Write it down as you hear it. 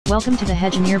Welcome to the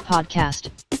Hedgineer podcast,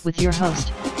 with your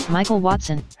host, Michael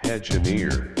Watson.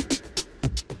 Hedgineer.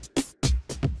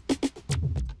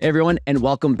 Hey everyone, and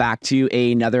welcome back to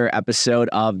another episode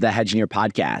of the Hedgineer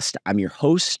podcast. I'm your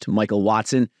host, Michael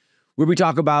Watson, where we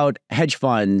talk about hedge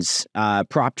funds,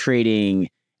 prop trading,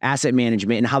 asset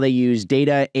management, and how they use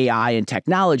data, AI, and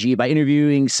technology by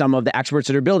interviewing some of the experts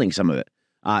that are building some of it.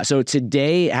 So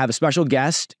today I have a special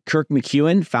guest, Kirk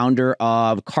McKeown, founder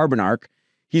of CarbonArc.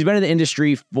 He's been in the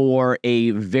industry for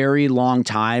a very long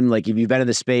time. Like if you've been in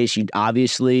the space, you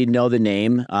obviously know the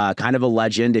name, kind of a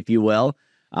legend, if you will.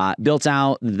 Built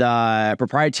out the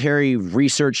proprietary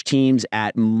research teams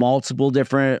at multiple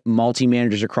different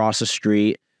multi-managers across the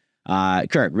street.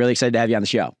 Kirk, really excited to have you on the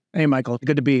show. Hey, Michael.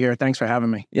 Good to be here. Thanks for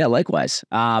having me. Yeah, likewise.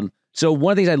 So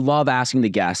one of the things I love asking the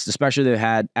guests, especially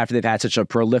after they've had such a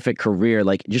prolific career,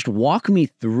 like just walk me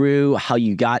through how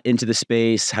you got into the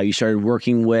space, how you started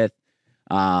working with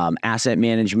asset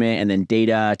management and then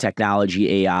data,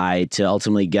 technology, AI to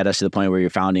ultimately get us to the point where you're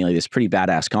founding like this pretty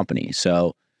badass company.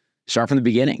 So start from the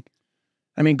beginning.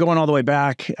 I mean, going all the way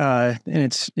back, and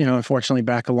it's, unfortunately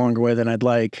back a longer way than I'd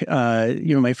like.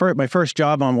 My first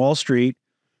job on Wall Street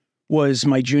was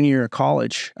my junior year of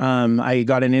college. I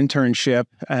got an internship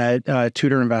at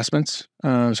Tudor Investments.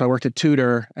 So I worked at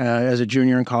Tudor as a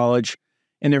junior in college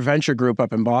in their venture group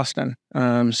up in Boston.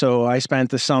 So I spent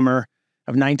the summer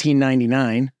of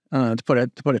 1999, to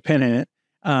put a pin in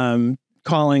it,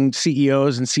 calling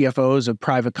CEOs and CFOs of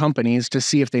private companies to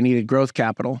see if they needed growth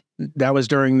capital. That was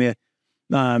during the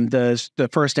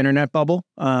first internet bubble,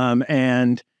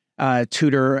 and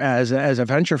Tudor as a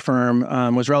venture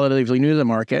firm was relatively new to the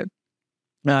market.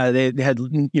 They had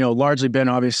largely been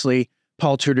obviously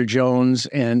Paul Tudor Jones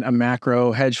and a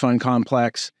macro hedge fund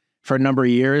complex for a number of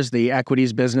years. The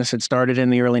equities business had started in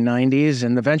the early 90s,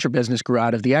 and the venture business grew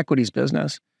out of the equities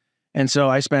business. And so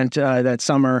I spent that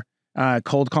summer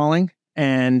cold calling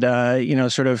and,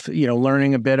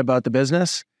 learning a bit about the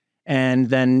business. And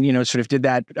then, sort of did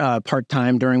that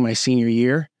part-time during my senior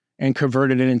year and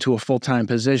converted it into a full-time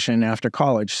position after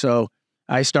college. So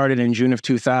I started in June of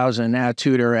 2000 at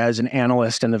Tudor as an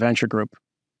analyst in the venture group.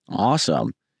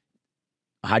 Awesome.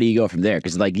 How do you go from there?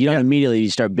 Because you don't immediately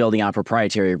start building out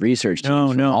proprietary research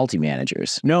teams for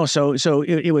multi-managers. No, so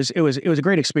it was a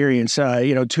great experience.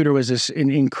 Tudor was this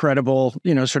incredible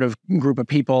sort of group of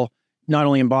people, not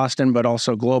only in Boston but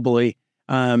also globally.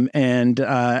 And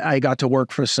I got to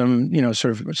work for some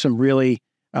really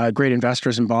great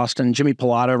investors in Boston. Jimmy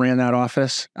Pilata ran that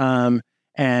office,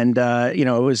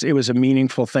 it was a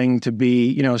meaningful thing to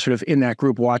be sort of in that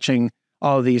group watching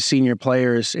all of these senior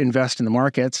players invest in the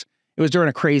markets. It was during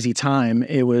a crazy time.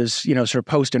 It was, sort of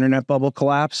post-internet bubble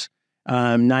collapse.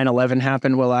 9/11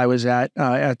 happened while I was at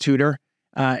Tudor.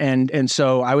 And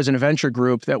so I was in a venture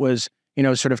group that was,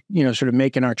 sort of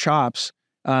making our chops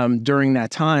during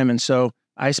that time. And so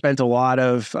I spent a lot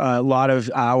of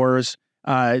hours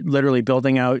literally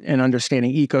building out and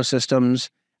understanding ecosystems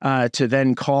to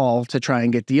then call to try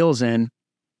and get deals in.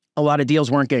 A lot of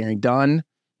deals weren't getting done.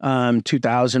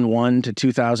 2001 to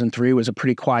 2003 was a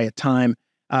pretty quiet time.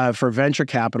 For venture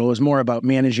capital, it was more about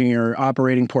managing your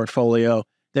operating portfolio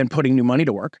than putting new money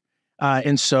to work.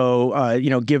 And so,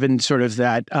 given sort of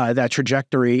that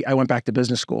trajectory, I went back to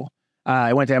business school.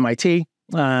 I went to MIT,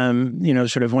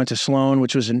 sort of went to Sloan,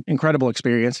 which was an incredible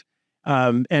experience.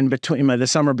 And the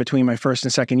summer between my first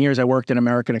and second years, I worked at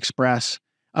American Express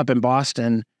up in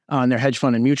Boston on their hedge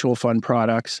fund and mutual fund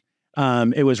products.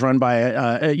 It was run by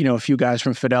a few guys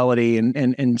from Fidelity,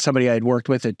 and somebody I had worked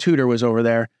with at Tudor was over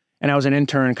there. And I was an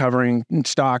intern covering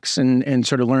stocks and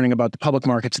sort of learning about the public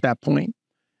markets at that point.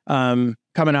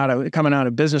 Coming out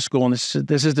of business school, and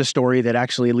this is the story that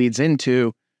actually leads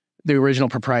into the original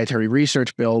proprietary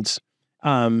research builds.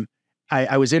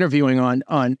 I was interviewing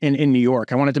in New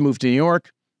York. I wanted to move to New York.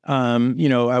 I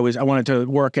wanted to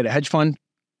work at a hedge fund,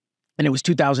 and it was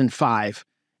 2005.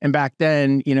 And back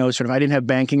then, sort of I didn't have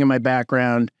banking in my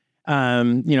background.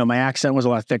 My accent was a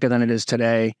lot thicker than it is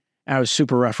today. I was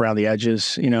super rough around the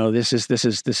edges.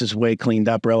 This is way cleaned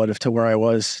up relative to where I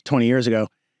was 20 years ago.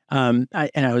 And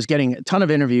I was getting a ton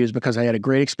of interviews because I had a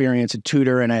great experience at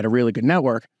Tudor and I had a really good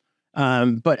network.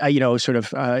 But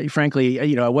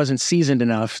frankly, I wasn't seasoned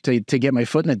enough to get my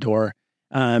foot in the door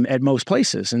at most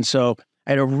places. And so I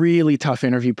had a really tough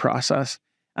interview process.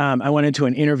 I went into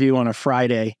an interview on a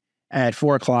Friday at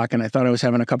 4:00, and I thought I was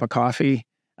having a cup of coffee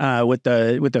with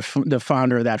the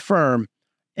founder of that firm.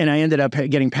 And I ended up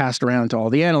getting passed around to all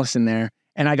the analysts in there,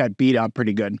 and I got beat up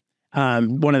pretty good.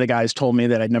 One of the guys told me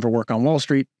that I'd never work on Wall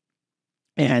Street,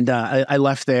 and I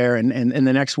left there. And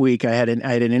the next week, I had an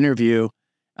interview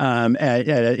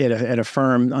at a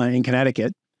firm in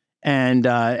Connecticut, And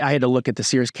I had to look at the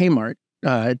Sears Kmart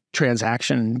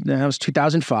transaction. That was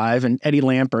 2005, and Eddie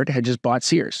Lampert had just bought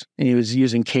Sears, and he was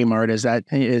using Kmart as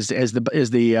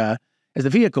the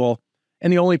vehicle.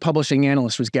 And the only publishing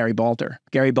analyst was Gary Balter.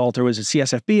 Gary Balter was at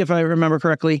CSFB, if I remember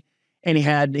correctly, and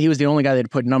he was the only guy that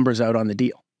had put numbers out on the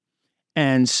deal.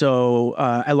 And so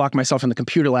I locked myself in the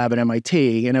computer lab at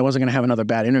MIT, and I wasn't going to have another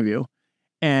bad interview.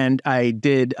 And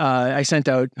I sent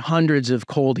out hundreds of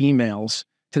cold emails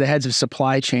to the heads of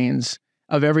supply chains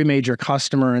of every major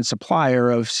customer and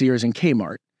supplier of Sears and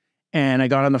Kmart. And I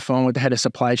got on the phone with the head of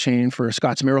supply chain for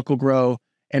Scotts Miracle-Gro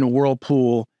and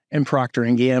Whirlpool and Procter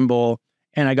 & Gamble.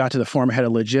 And I got to the former head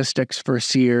of logistics for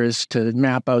Sears to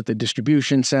map out the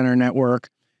distribution center network.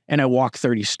 And I walked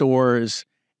 30 stores.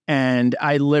 And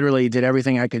I literally did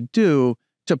everything I could do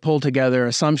to pull together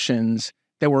assumptions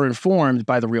that were informed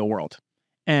by the real world.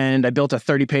 And I built a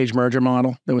 30-page merger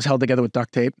model that was held together with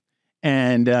duct tape.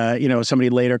 And, somebody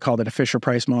later called it a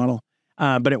Fisher-Price model,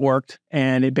 but it worked.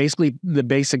 And it basically, the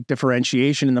basic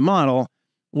differentiation in the model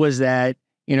was that,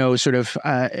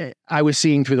 I was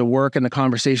seeing through the work and the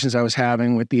conversations I was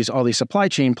having with all these supply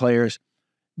chain players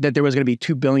that there was going to be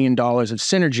 $2 billion of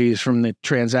synergies from the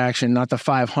transaction, not the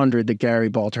 500 that Gary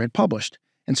Balter had published.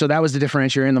 And so that was the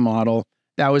differentiator in the model.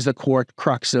 That was the core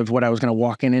crux of what I was going to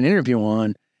walk in and interview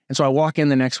on. And so I walk in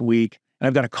the next week, and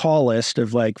I've got a call list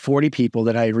of like 40 people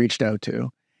that I had reached out to.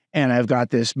 And I've got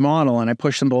this model, and I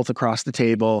push them both across the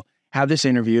table, have this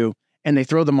interview, and they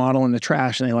throw the model in the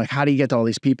trash. And they're like, how do you get to all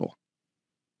these people?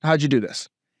 How'd you do this?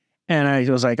 And I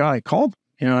was like, oh, I called.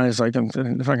 I was like,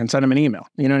 if I can send them an email,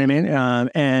 you know what I mean?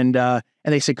 And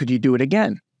they said, could you do it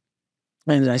again?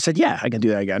 And I said, yeah, I can do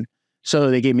that again.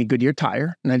 So they gave me Goodyear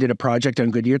Tire, and I did a project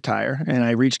on Goodyear Tire. And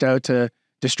I reached out to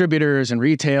distributors and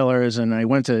retailers, and I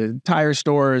went to tire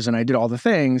stores, and I did all the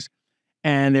things.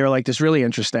 And they were like, this is really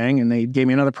interesting. And they gave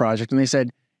me another project, and they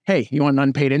said, hey, you want an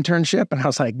unpaid internship? And I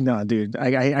was like, no, dude,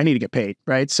 I need to get paid,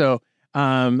 right? So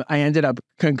I ended up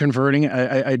converting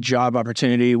a job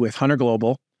opportunity with Hunter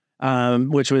Global,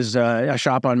 which was a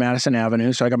shop on Madison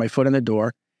Avenue. So I got my foot in the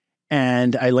door,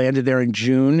 and I landed there in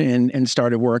June and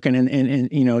started working.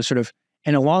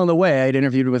 And along the way, I'd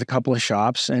interviewed with a couple of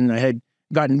shops, and I had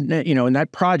gotten, and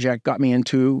that project got me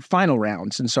into final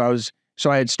rounds. And so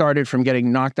I had started from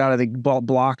getting knocked out of the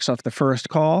blocks off the first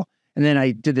call. And then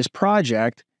I did this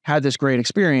project, had this great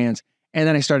experience. And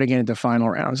then I started getting into final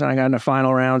rounds. And I got into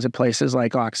final rounds at places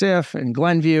like Oxif and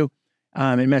Glenview,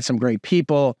 and met some great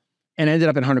people, and ended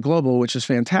up at Hunter Global, which was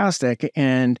fantastic,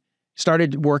 and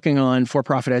started working on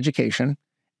for-profit education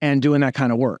and doing that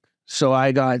kind of work. So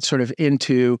I got sort of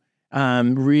into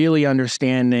really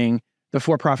understanding the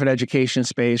for-profit education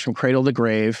space from cradle to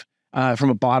grave, from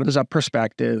a bottoms-up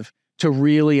perspective, to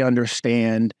really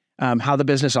understand how the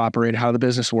business operated, how the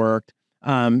business worked,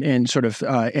 and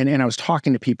I was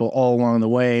talking to people all along the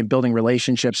way, building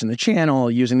relationships in the channel,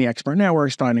 using the expert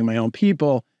networks, finding my own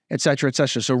people, et cetera, et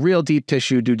cetera. So real deep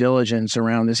tissue due diligence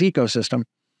around this ecosystem.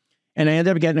 And I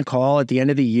ended up getting a call at the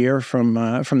end of the year from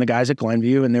the guys at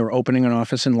Glenview, and they were opening an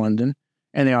office in London,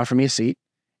 and they offered me a seat,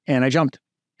 and I jumped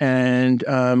and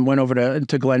went over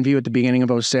to Glenview at the beginning of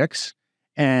 2006,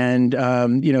 and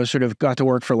got to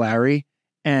work for Larry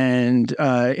and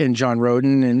John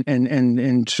Roden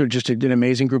and sort of just an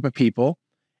amazing group of people.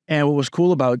 And what was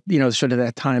cool about sort of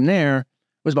that time there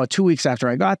was about 2 weeks after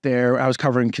I got there, I was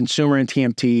covering consumer and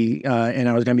TMT, and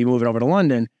I was going to be moving over to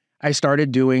London. I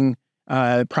started doing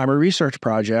primary research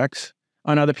projects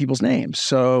on other people's names.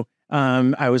 So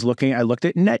I looked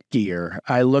at Netgear,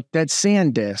 I looked at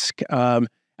SanDisk.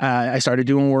 I started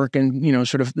doing work in,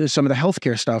 sort of some of the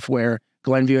healthcare stuff where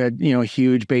Glenview had, a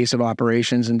huge base of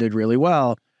operations and did really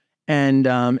well, and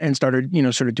started,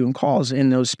 sort of doing calls in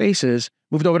those spaces,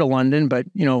 moved over to London. But,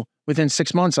 within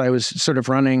 6 months, I was sort of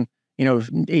running,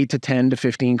 8 to 10 to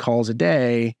 15 calls a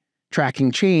day,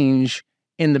 tracking change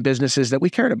in the businesses that we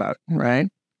cared about. Right.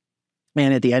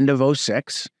 And at the end of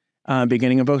 2006,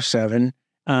 beginning of 2007,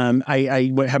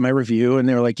 I had my review, and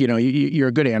they were like, you're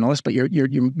a good analyst, but you're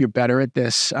better at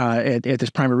this at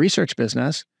this primary research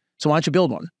business. So why don't you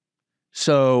build one?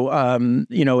 So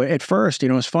at first,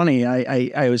 it was funny.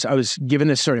 I was given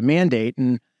this sort of mandate,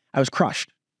 and I was crushed.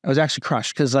 I was actually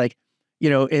crushed because, like,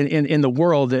 in the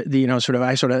world, I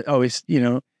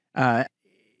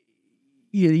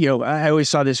always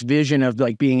saw this vision of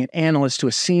like being an analyst to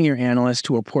a senior analyst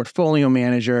to a portfolio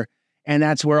manager, and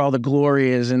that's where all the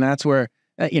glory is, and that's where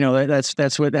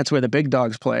that's where the big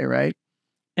dogs play, right?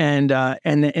 And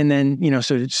then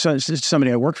so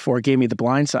somebody I worked for gave me The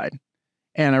Blind Side,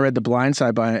 and I read The Blind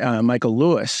Side by Michael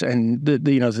Lewis, and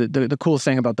the cool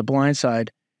thing about The Blind Side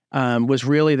was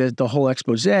really the whole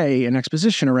expose and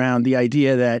exposition around the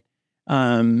idea that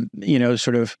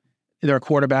sort of their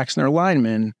quarterbacks and their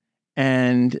linemen.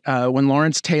 And when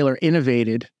Lawrence Taylor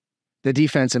innovated the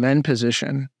defensive end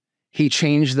position, he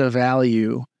changed the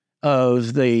value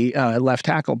of the left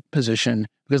tackle position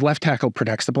because left tackle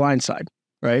protects the blind side,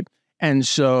 right? And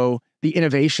so the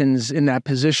innovations in that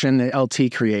position that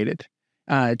LT created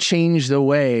changed the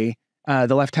way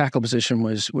the left tackle position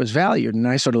was valued. And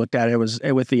I sort of looked at it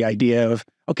with the idea of,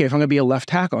 okay, if I'm going to be a left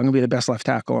tackle, I'm going to be the best left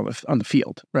tackle on the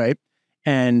field, right?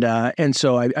 And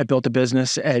so I built a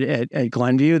business at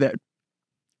Glenview that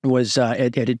was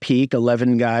at its peak,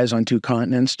 11 guys on 2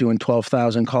 continents doing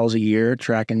 12,000 calls a year,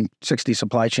 tracking 60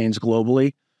 supply chains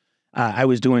globally. I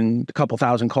was doing a couple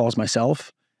thousand calls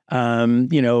myself,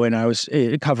 and I was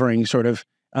covering sort of,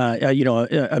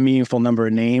 a meaningful number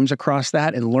of names across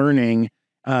that and learning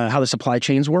how the supply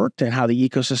chains worked and how the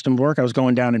ecosystem worked. I was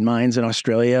going down in mines in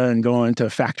Australia and going to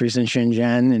factories in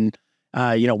Shenzhen and,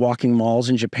 walking malls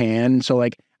in Japan. So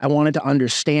I wanted to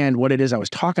understand what it is I was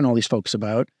talking to all these folks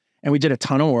about. And we did a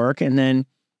ton of work. And then,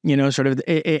 sort of,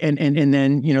 and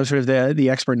then, sort of the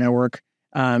expert network,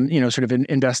 sort of an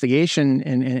investigation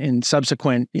and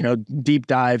subsequent, deep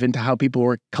dive into how people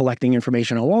were collecting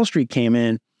information on Wall Street came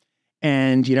in.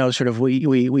 And, sort of we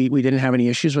didn't have any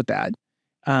issues with that,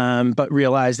 but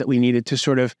realized that we needed to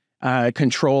sort of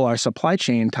control our supply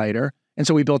chain tighter. And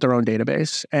so we built our own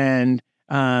database and,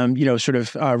 sort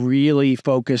of really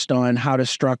focused on how to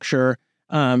structure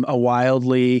a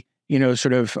wildly,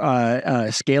 sort of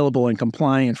scalable and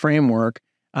compliant framework.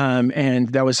 And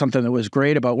that was something that was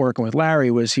great about working with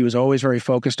Larry was he was always very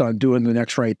focused on doing the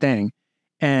next right thing.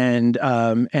 And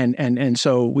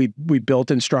so we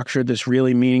built and structured this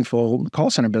really meaningful call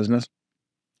center business.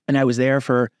 And I was there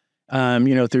for,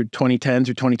 through 2010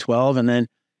 through 2012. And then,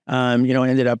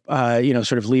 ended up,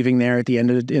 sort of leaving there at the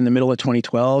in the middle of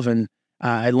 2012. And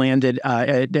I landed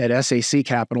at SAC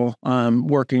Capital,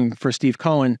 working for Steve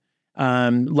Cohen,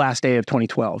 last day of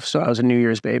 2012. So I was a New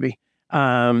Year's baby.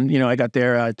 I got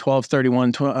there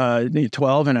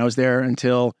 12/31/12, and I was there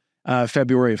until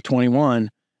February of 21,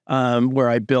 where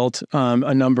I built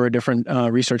a number of different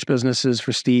research businesses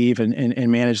for Steve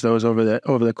and managed those over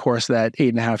the course of that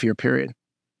 8.5-year period.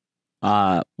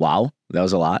 Wow, that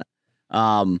was a lot.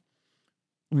 One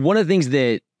of the things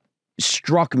that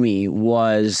struck me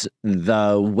was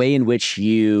the way in which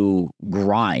you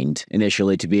grind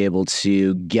initially to be able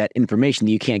to get information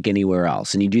that you can't get anywhere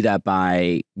else. And you do that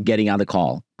by getting on the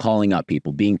call, calling up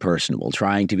people, being personable,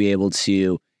 trying to be able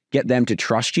to get them to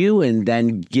trust you and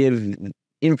then give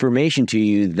information to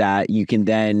you that you can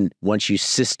then, once you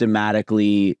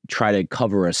systematically try to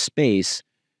cover a space,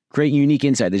 create unique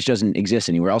insight that just doesn't exist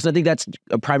anywhere else. And I think that's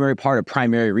a primary part of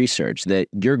primary research, that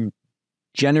you're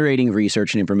generating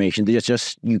research and information that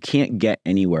just you can't get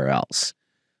anywhere else.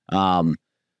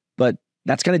 But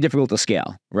that's kind of difficult to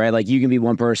scale, right? Like you can be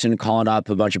one person calling up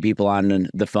a bunch of people on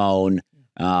the phone.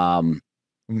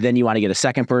 Then you want to get a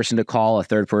second person to call, a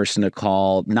third person to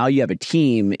call. Now you have a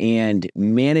team, and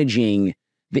managing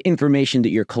the information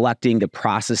that you're collecting, the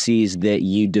processes that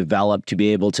you develop to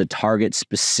be able to target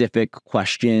specific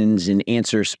questions and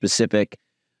answer specific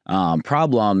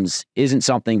problems isn't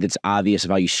something that's obvious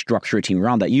of how you structure a team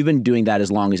around that. You've been doing that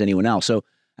as long as anyone else. So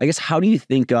I guess, how do you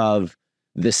think of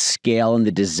the scale and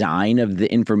the design of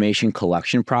the information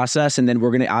collection process? And then we're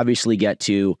going to obviously get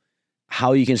to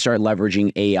how you can start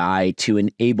leveraging AI to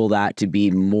enable that to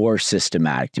be more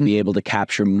systematic, to be able to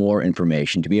capture more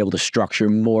information, to be able to structure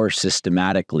more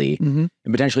systematically, and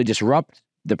potentially disrupt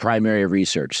the primary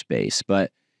research space.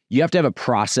 But you have to have a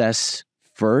process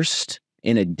first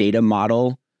in a data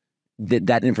model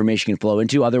that information can flow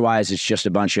into. Otherwise, it's just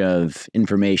a bunch of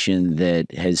information that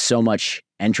has so much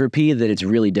entropy that it's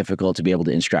really difficult to be able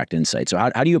to extract insight. So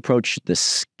how do you approach the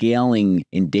scaling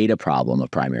and data problem of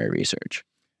primary research?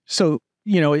 So,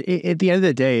 at the end of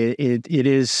the day, it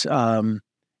is,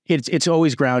 it's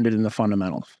always grounded in the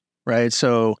fundamentals, right?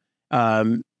 So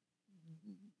the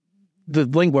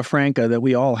lingua franca that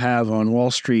we all have on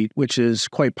Wall Street, which is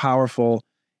quite powerful,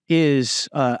 is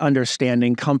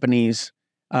understanding companies,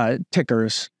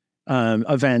 tickers,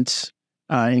 events,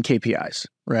 and KPIs,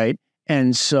 right?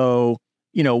 And so,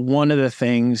 one of the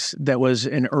things that was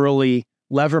an early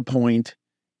lever point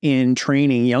in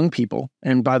training young people,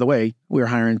 and by the way, we were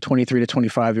hiring 23 to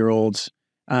 25-year-olds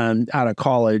out of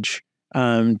college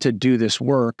to do this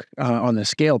work on the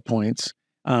scale points,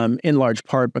 in large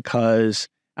part because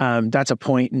that's a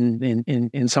point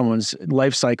in someone's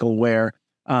life cycle where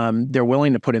they're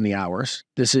willing to put in the hours.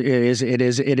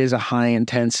 It is a high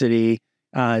intensity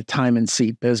time and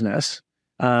seat business,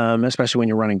 especially when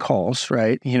you're running calls,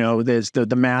 right?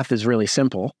 The math is really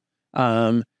simple.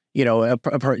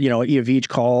 of each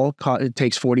call, it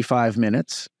takes 45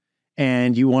 minutes,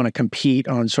 and you want to compete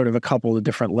on sort of a couple of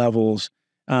different levels.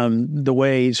 The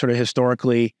way sort of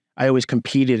historically I always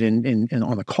competed in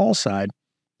on the call side,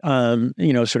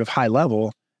 sort of high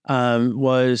level,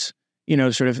 was,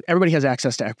 sort of everybody has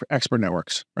access to expert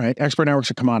networks, right? Expert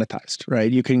networks are commoditized,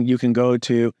 right? You can go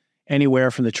to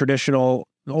anywhere from the traditional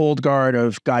old guard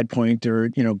of GuidePoint or,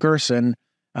 Gerson,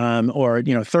 or,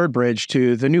 Third Bridge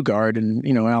to the new guard and,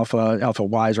 Alpha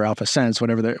Wise or Alpha Sense,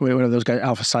 whatever those guys,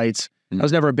 Alpha Sites. I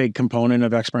was never a big component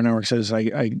of expert networks as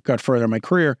I got further in my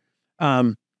career.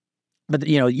 But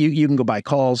you can go buy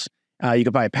calls, you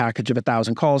could buy a package of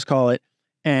 1,000 calls, call it,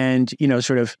 and,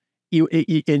 sort of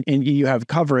you have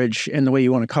coverage, and the way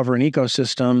you want to cover an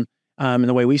ecosystem, and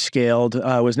the way we scaled,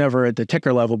 was never at the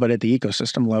ticker level, but at the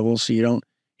ecosystem level. So you don't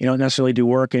necessarily do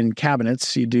work in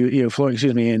cabinets. You do, in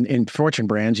fortune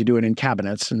brands, you do it in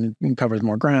cabinets, and it covers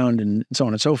more ground and so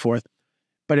on and so forth.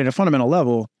 But at a fundamental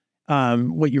level,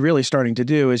 what you're really starting to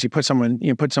do is you put someone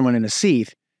in a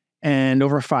seat, and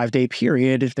over a 5-day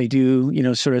period, if they do,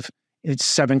 it's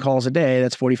 7 calls a day,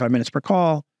 that's 45 minutes per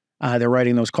call. They're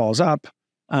writing those calls up.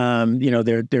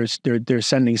 They're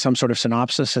sending some sort of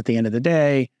synopsis at the end of the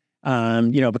day.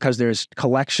 Because there's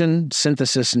collection,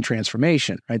 synthesis, and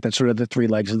transformation, right? That's sort of the 3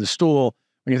 legs of the stool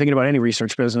when you're thinking about any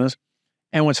research business.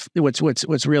 And what's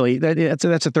really, that's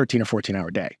a 13 or 14 hour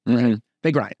day, right? Mm-hmm.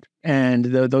 They grind, and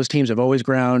those teams have always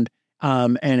ground.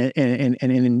 And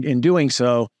in doing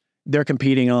so, they're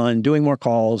competing on doing more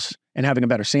calls and having a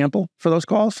better sample for those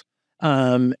calls,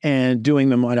 and doing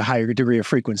them at a higher degree of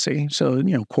frequency. So,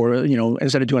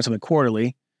 instead of doing something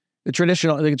quarterly, the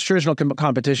traditional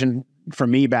competition for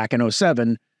me back in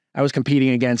 2007, I was competing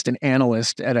against an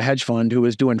analyst at a hedge fund who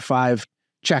was doing 5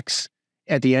 checks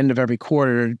at the end of every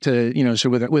quarter to, so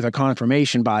with a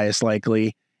confirmation bias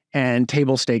likely, and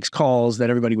table stakes calls that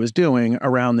everybody was doing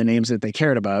around the names that they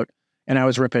cared about. And I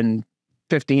was ripping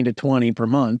 15 to 20 per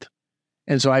month.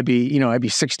 And so I'd be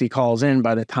 60 calls in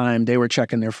by the time they were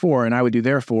checking their 4, and I would do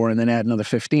their 4 and then add another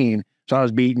 15. So I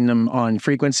was beating them on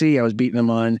frequency. I was beating them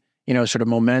on, sort of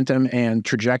momentum and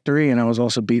trajectory. And I was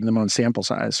also beating them on sample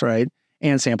size, right?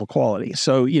 And sample quality.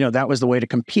 So, that was the way to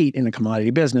compete in the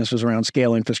commodity business, was around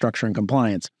scale, infrastructure, and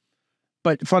compliance.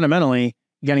 But fundamentally,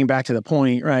 getting back to the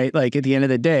point, right? Like at the end of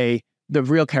the day, the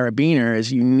real carabiner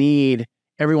is you need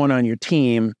everyone on your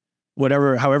team,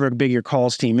 however big your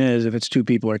calls team is, if it's 2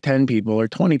 people or 10 people or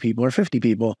 20 people or 50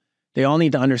 people, they all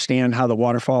need to understand how the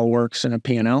waterfall works in a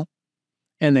P&L.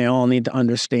 And they all need to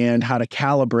understand how to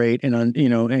calibrate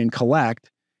and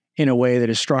collect in a way that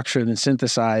is structured and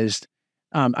synthesized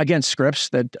against scripts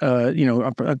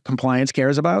that compliance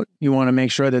cares about. You want to make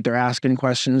sure that they're asking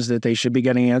questions that they should be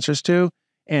getting answers to,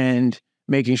 and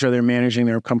making sure they're managing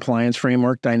their compliance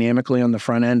framework dynamically on the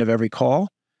front end of every call.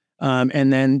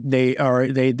 And then they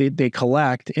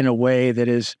collect in a way that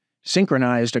is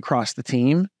synchronized across the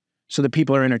team, so that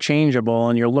people are interchangeable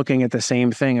and you're looking at the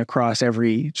same thing across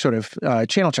every sort of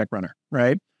channel check runner,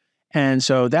 right? And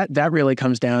so that really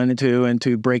comes down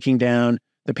into breaking down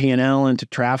the P&L into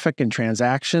traffic and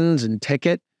transactions and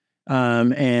ticket,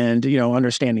 and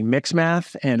understanding mix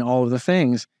math and all of the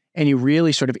things. And you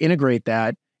really sort of integrate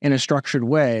that in a structured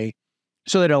way,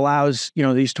 so that it allows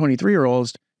these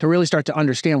 23-year-olds to really start to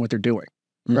understand what they're doing,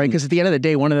 right? Because at the end of the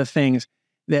day, one of the things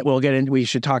that we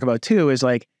should talk about too is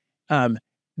like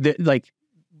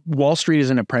Wall Street is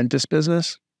an apprentice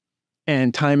business,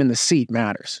 and time in the seat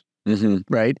matters,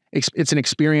 right? It's an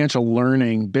experiential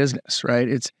learning business, right?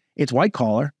 It's white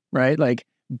collar, right?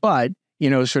 But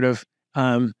one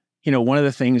of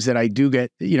the things that I do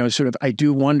get, I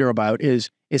do wonder about is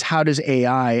how does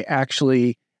AI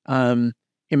actually,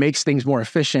 it makes things more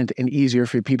efficient and easier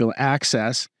for people to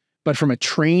access, but from a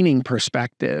training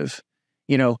perspective,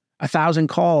 1,000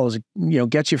 calls,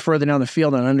 gets you further down the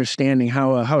field on understanding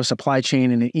how a supply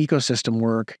chain and an ecosystem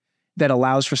work that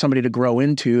allows for somebody to grow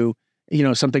into,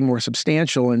 something more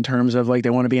substantial in terms of like, they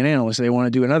want to be an analyst, they want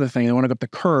to do another thing, they want to go up the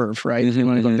curve, right? They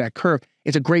want to go up that curve.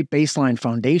 It's a great baseline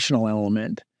foundational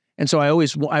element. And so I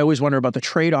always wonder about the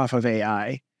trade-off of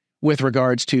AI with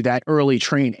regards to that early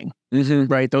training,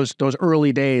 right? Those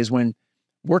early days when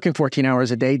working 14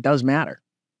 hours a day does matter.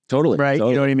 Totally. Right?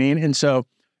 Totally. You know what I mean? And so,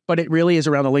 but it really is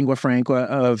around the lingua franca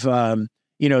of,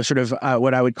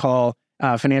 what I would call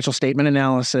financial statement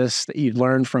analysis that you'd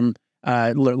learn from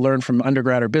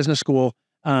undergrad or business school,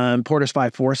 Porter's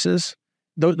 5 Forces.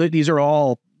 These are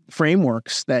all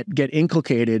frameworks that get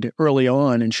inculcated early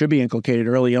on and should be inculcated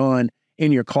early on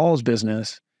in your calls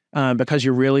business, because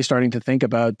you're really starting to think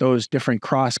about those different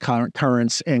cross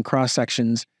currents and cross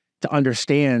sections to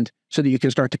understand, so that you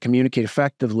can start to communicate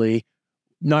effectively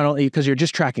not only because you're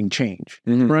just tracking change,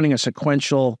 running a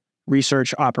sequential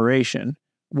research operation.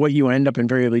 What you end up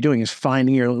invariably doing is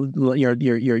finding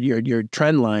your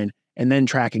trend line and then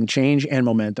tracking change and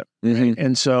momentum. Right?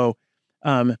 And so,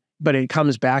 but it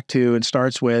comes back to and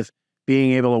starts with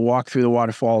being able to walk through the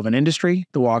waterfall of an industry,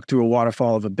 to walk through a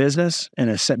waterfall of a business and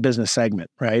a set business segment,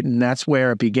 right? And that's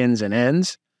where it begins and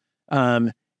ends.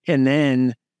 And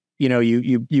then,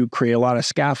 you create a lot of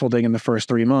scaffolding in the first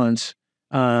 3 months.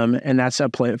 And that's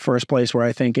first place where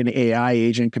I think an AI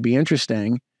agent could be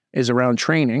interesting is around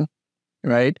training,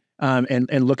 right?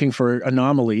 And looking for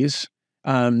anomalies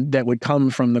that would come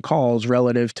from the calls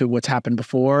relative to what's happened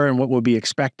before and what would be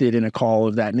expected in a call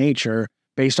of that nature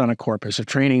based on a corpus of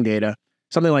training data.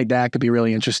 Something like that could be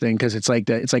really interesting because it's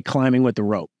like climbing with the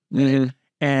rope. And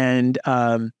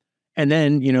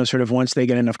then, sort of once they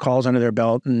get enough calls under their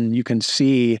belt and you can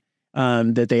see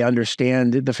that they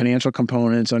understand the financial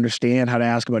components, understand how to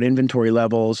ask about inventory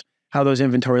levels, how those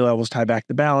inventory levels tie back to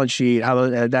the balance sheet, how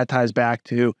that ties back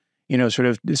to, sort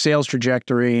of the sales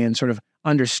trajectory and sort of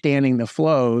understanding the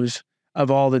flows of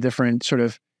all the different sort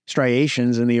of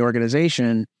striations in the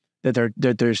organization that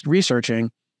they're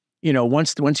researching.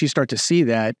 Once you start to see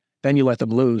that, then you let them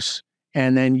loose.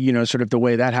 And then, sort of the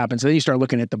way that happens, then you start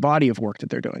looking at the body of work that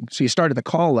they're doing. So you start at the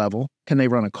call level. Can they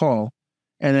run a call?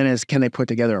 And then can they put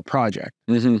together a project?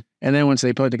 And then once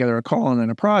they put together a call and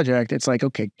then a project, it's like,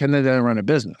 okay, can they then run a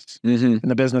business? And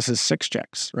the business is 6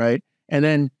 checks, right? And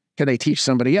then can they teach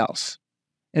somebody else?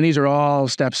 And these are all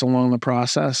steps along the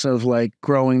process of like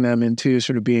growing them into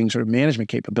sort of being sort of management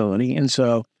capability. And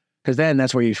so, because then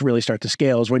that's where you really start to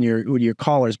scale is when your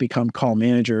callers become call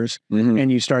managers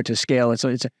and you start to scale. So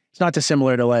it's not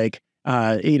dissimilar to like,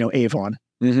 Avon.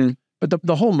 But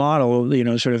the whole model,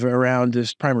 sort of around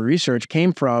this primary research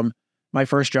came from my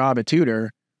first job at Tudor,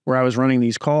 where I was running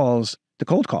these calls to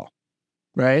cold call,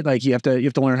 right? Like you have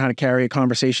to learn how to carry a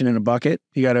conversation in a bucket.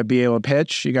 You got to be able to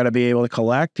pitch. You got to be able to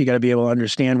collect. You got to be able to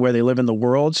understand where they live in the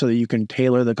world so that you can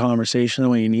tailor the conversation the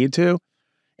way you need to.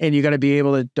 And you got to be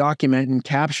able to document and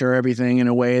capture everything in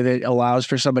a way that allows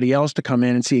for somebody else to come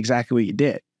in and see exactly what you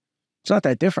did. It's not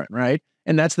that different, right?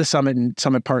 And that's the Summit and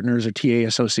Summit Partners or TA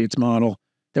Associates model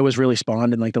that was really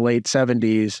spawned in like the late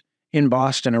 70s in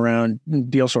Boston around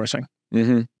deal sourcing.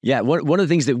 Yeah, one of the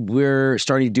things that we're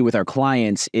starting to do with our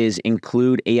clients is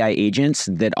include AI agents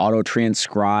that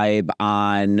auto-transcribe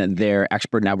on their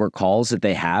expert network calls that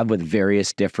they have with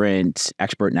various different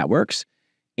expert networks.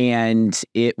 And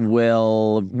it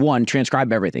will,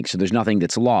 transcribe everything. So there's nothing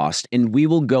that's lost. And we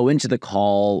will go into the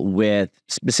call with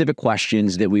specific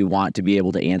questions that we want to be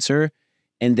able to answer.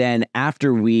 And then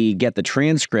after we get the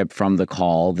transcript from the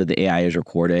call that the AI has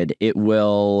recorded, it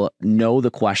will know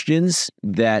the questions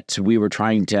that we were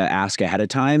trying to ask ahead of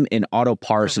time and auto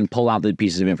parse and pull out the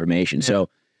pieces of information. Yeah. So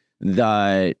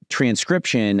the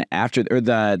transcription after, or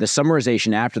the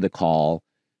summarization after the call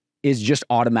is just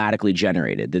automatically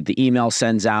generated. That the email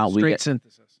sends out. Straight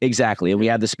synthesis. Exactly. And we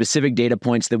have the specific data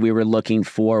points that we were looking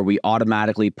for. We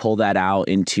automatically pull that out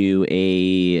into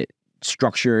a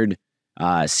structured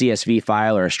CSV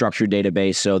file or a structured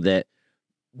database so that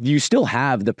you still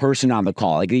have the person on the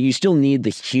call. Like you still need the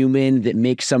human that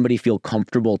makes somebody feel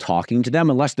comfortable talking to them,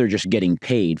 unless they're just getting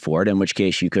paid for it, in which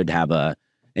case you could have an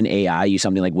AI use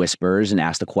something like Whispers and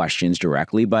ask the questions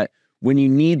directly. But when you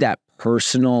need that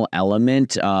personal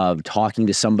element of talking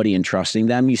to somebody and trusting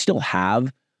them, you still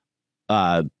have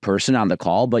a person on the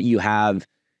call, but you have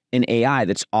an AI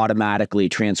that's automatically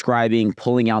transcribing,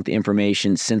 pulling out the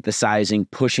information, synthesizing,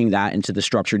 pushing that into the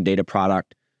structured data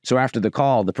product. So after the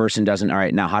call, the person doesn't, all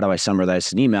right, now how do I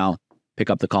summarize an email? Pick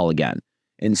up the call again.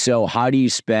 And so how do you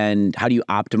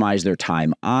optimize their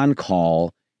time on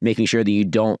call, making sure that you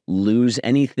don't lose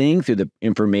anything through the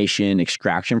information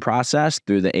extraction process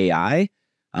through the AI,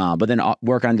 but then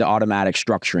work on the automatic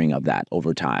structuring of that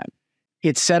over time?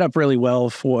 It's set up really well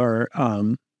for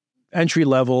entry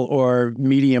level or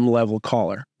medium level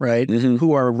caller, right?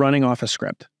 Who are running off a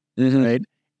script, right?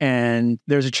 And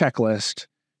there's a checklist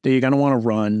that you're going to want to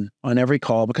run on every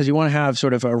call because you want to have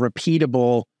sort of a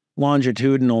repeatable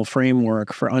longitudinal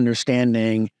framework for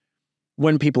understanding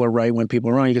when people are right, when people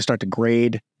are wrong. You can start to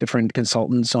grade different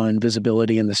consultants on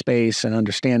visibility in the space and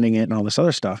understanding it and all this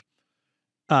other stuff.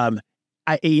 One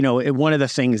of the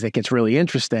things that gets really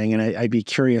interesting, and I'd be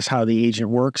curious how the agent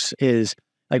works, is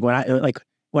like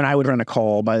when I would run a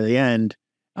call, by the end,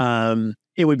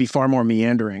 it would be far more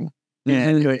meandering,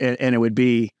 and it would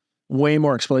be way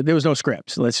more exploratory. There was no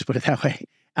script, so let's just put it that way.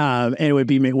 And it would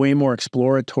be way more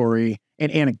exploratory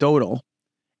and anecdotal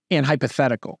and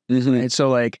hypothetical. Right? So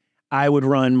like I would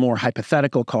run more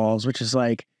hypothetical calls, which is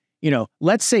like,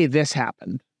 let's say this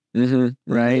happened.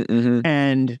 right?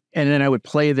 And then I would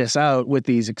play this out with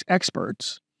these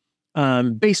experts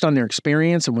based on their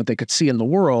experience and what they could see in the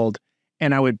world.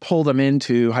 And I would pull them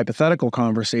into hypothetical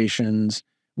conversations,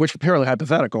 which are purely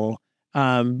hypothetical,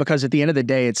 because at the end of the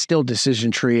day, it's still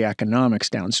decision tree economics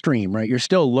downstream, right? You're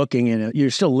still you're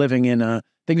still living in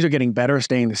things are getting better,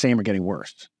 staying the same, or getting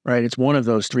worse, right? It's one of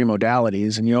those three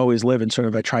modalities, and you always live in sort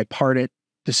of a tripartite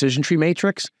decision tree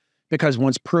matrix, because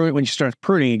when you start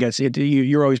pruning,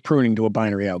 you're always pruning to a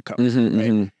binary outcome,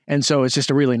 right? And so it's just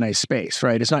a really nice space,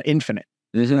 right? It's not infinite,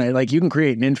 right? Like you can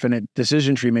create an infinite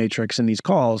decision tree matrix in these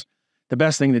calls. The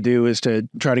best thing to do is to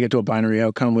try to get to a binary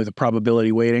outcome with a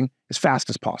probability weighting as fast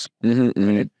as possible,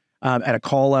 right? At a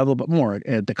call level, but more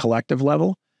at the collective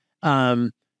level.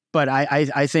 But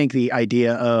I think the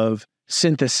idea of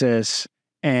synthesis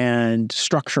and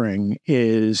structuring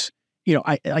is,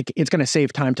 it's going to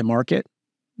save time to market,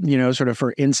 sort of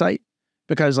for insight,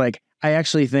 because like I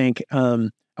actually think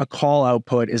a call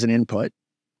output is an input,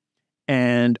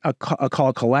 and a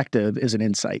call collective is an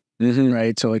insight,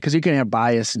 right? So because you can have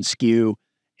bias and skew,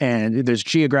 and there's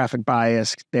geographic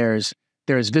bias, there's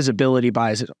visibility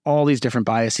bias, all these different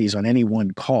biases on any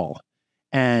one call.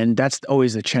 And that's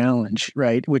always the challenge,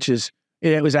 right?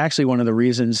 It was actually one of the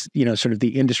reasons, sort of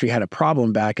the industry had a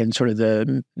problem back in sort of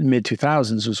the mid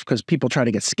 2000s, was because people try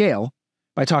to get scale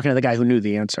by talking to the guy who knew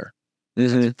the answer.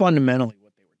 That's fundamentally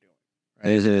what they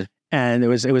were doing, right? And it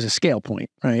was a scale point,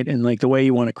 right? And like the way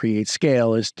you want to create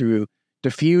scale is through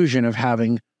diffusion of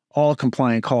having all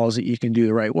compliant calls that you can do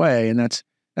the right way. And that's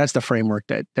the framework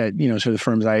that sort of the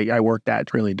firms I worked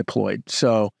at really deployed.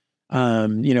 So,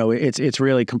 it's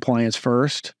really compliance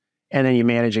first, and then you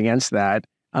manage against that.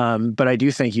 But I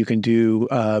do think you can do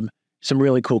some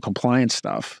really cool compliance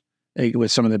stuff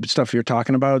with some of the stuff you're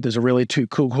talking about. There's a really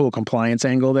cool compliance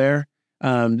angle there.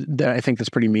 That I think that's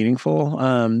pretty meaningful.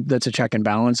 That's a check and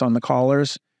balance on the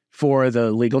callers for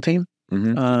the legal team.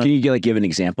 Can you give an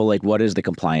example? Like, what is the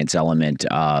compliance element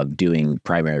of doing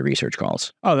primary research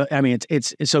calls? Oh, I mean,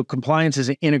 it's so compliance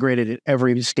is integrated at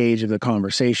every stage of the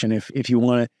conversation. If you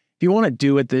want to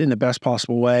do it in the best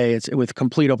possible way, it's with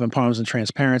complete open palms and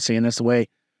transparency, and that's the way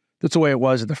it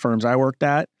was at the firms I worked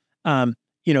at.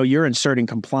 You're inserting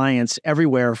compliance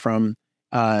everywhere from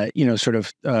the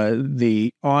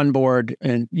onboard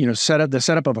and, the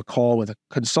setup of a call with a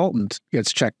consultant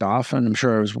gets checked off. And I'm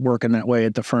sure I was working that way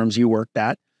at the firms you worked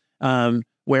at,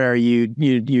 where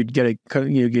you'd get a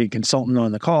consultant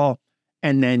on the call,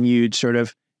 and then you'd sort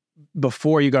of,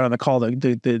 before you got on the call,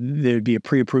 there'd be a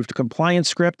pre-approved compliance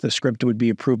script. The script would be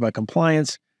approved by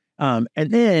compliance. And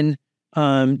then,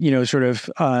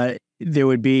 there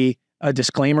would be a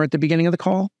disclaimer at the beginning of the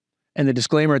call. And the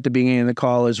disclaimer at the beginning of the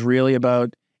call is really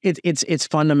about, it's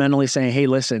fundamentally saying, hey,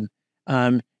 listen,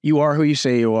 you are who you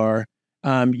say you are.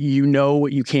 You know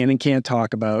what you can and can't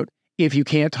talk about. If you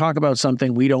can't talk about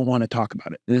something, we don't want to talk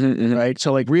about it, right?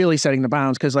 So like really setting the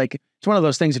bounds, because like it's one of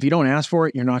those things, if you don't ask for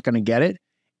it, you're not going to get it.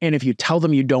 And if you tell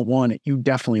them you don't want it, you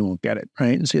definitely won't get it,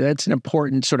 right? And so that's an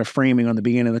important sort of framing on the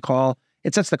beginning of the call.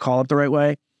 It sets the call up the right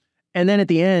way. And then at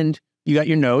the end, you got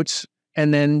your notes.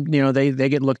 And then, they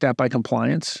get looked at by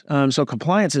compliance. So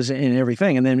compliance is in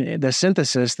everything. And then the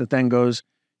synthesis that then goes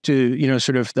to,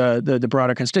 sort of the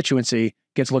broader constituency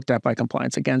gets looked at by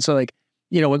compliance again. So like,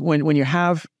 when you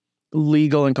have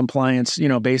legal and compliance,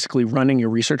 basically running your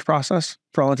research process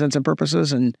for all intents and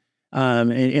purposes, or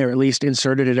at least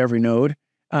inserted at every node,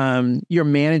 you're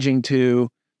managing to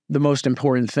the most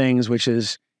important things, which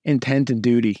is intent and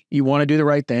duty. You want to do the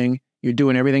right thing. You're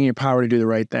doing everything in your power to do the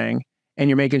right thing. And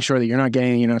you're making sure that you're not getting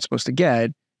anything you're not supposed to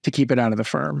get to keep it out of the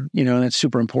firm. And that's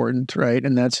super important, right?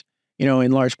 And that's,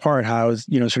 in large part how,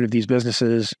 sort of these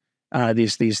businesses,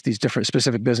 these different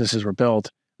specific businesses were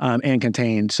built and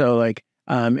contained. So like,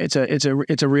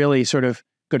 it's a really sort of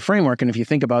good framework. And if you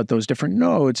think about those different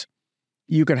nodes,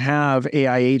 you could have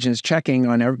AI agents checking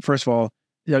on, first of all,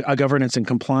 a governance and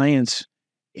compliance,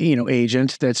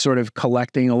 agent that's sort of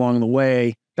collecting along the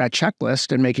way that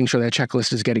checklist and making sure that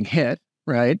checklist is getting hit.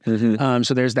 Right.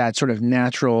 So there's that sort of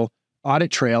natural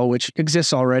audit trail, which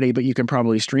exists already, but you can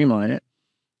probably streamline it.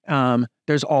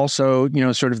 There's also,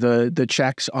 sort of the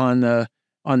checks on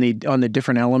the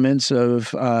different elements of,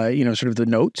 sort of the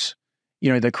notes.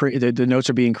 The notes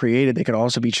are being created. They could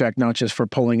also be checked not just for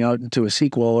pulling out into a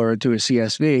SQL or to a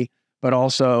CSV, but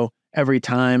also every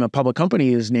time a public company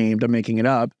is named, I'm making it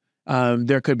up,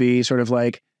 there could be sort of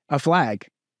like a flag.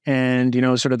 And,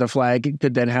 sort of the flag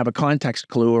could then have a context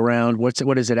clue around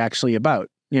what is it actually about?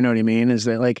 You know what I mean? Is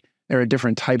that like, there are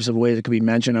different types of ways it could be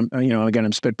mentioned. Again,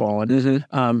 I'm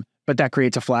spitballing. But that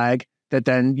creates a flag that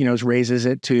then, raises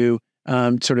it to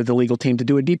sort of the legal team to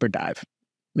do a deeper dive,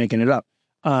 making it up.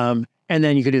 And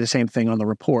then you could do the same thing on the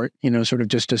report, sort of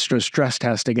just to stress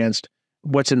test against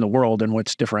what's in the world and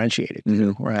what's differentiated,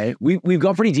 right? We've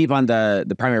gone pretty deep on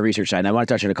the primary research side, and I want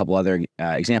to touch on a couple other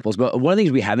examples. But one of the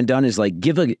things we haven't done is like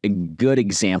give a good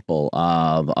example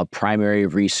of a primary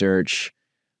research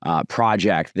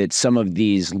project that some of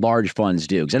these large funds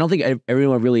do. Because I don't think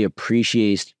everyone really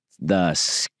appreciates the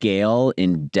scale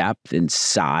and depth and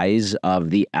size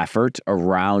of the effort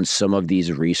around some of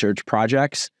these research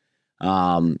projects.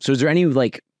 So is there any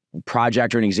like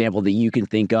project or an example that you can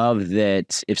think of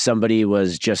that if somebody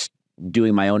was just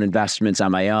doing my own investments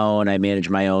on my own, I manage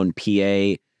my own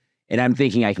PA, and I'm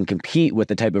thinking I can compete with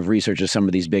the type of research that some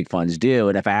of these big funds do.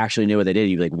 And if I actually knew what they did,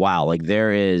 you'd be like, wow, like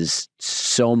there is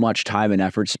so much time and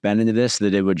effort spent into this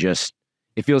that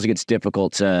it feels like it's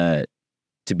difficult to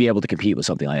be able to compete with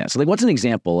something like that. So like, what's an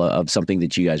example of something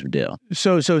that you guys would do?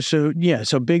 So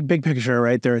big picture,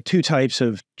 right? There are two types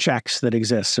of checks that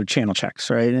exist. So channel checks,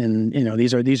 right? And,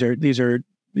 these are,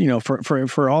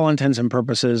 for all intents and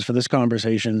purposes for this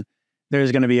conversation,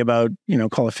 there's going to be about,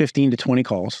 call it 15 to 20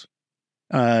 calls,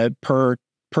 per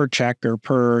check or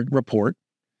per report.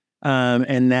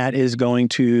 And that is going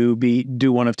to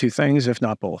do one of two things, if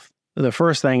not both. The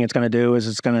first thing it's going to do is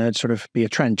it's going to sort of be a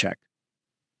trend check.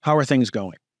 How are things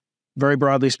going? Very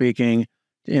broadly speaking,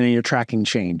 you're tracking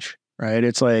change, right?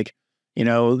 It's like,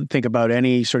 think about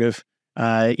any sort of,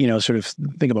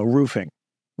 think about roofing.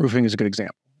 Roofing is a good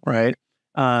example, right?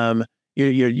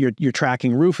 You're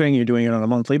tracking roofing. You're doing it on a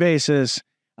monthly basis.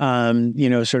 And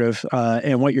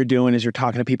what you're doing is you're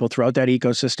talking to people throughout that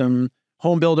ecosystem,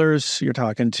 home builders. You're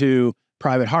talking to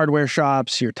private hardware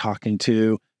shops. You're talking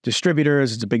to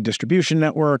distributors. It's a big distribution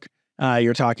network.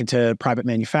 You're talking to private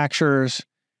manufacturers.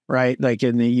 Right, like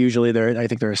usually I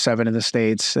think there are 7 in the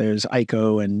States. There's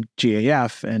ICO and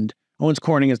GAF, and Owens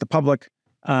Corning is the public.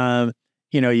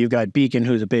 You've got Beacon,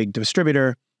 who's a big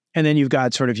distributor, and then you've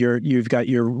got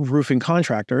your roofing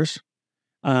contractors,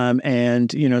 and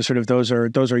those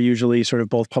are usually sort of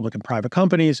both public and private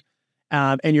companies.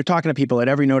 And you're talking to people at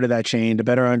every node of that chain to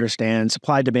better understand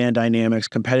supply-demand dynamics,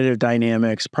 competitive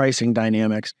dynamics, pricing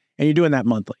dynamics, and you're doing that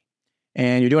monthly.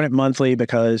 And you're doing it monthly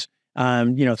because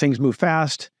things move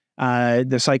fast.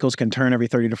 The cycles can turn every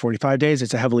 30 to 45 days.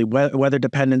 It's a heavily weather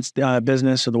dependent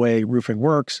business. So the way roofing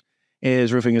works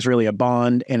is roofing is really a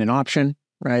bond and an option,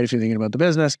 right? If you're thinking about the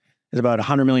business, it's about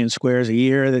 100 million squares a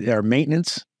year that are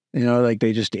maintenance. Like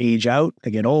they just age out, they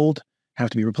get old,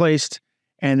 have to be replaced.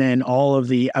 And then all of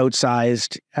the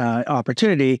outsized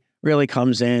opportunity really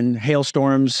comes in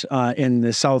hailstorms in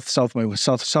the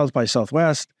south by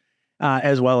southwest,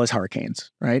 as well as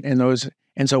hurricanes, right?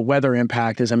 And so weather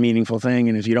impact is a meaningful thing.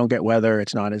 And if you don't get weather,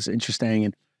 it's not as interesting.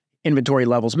 And inventory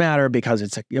levels matter because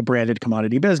it's a branded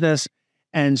commodity business.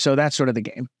 And so that's sort of the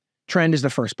game. Trend is the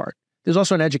first part. There's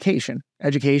also an education.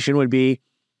 Education would be,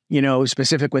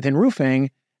 specific within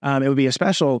roofing. It would be a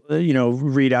special,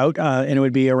 readout, and it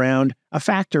would be around a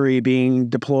factory being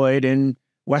deployed in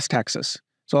West Texas.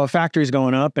 So a factory's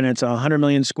going up and it's 100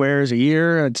 million squares a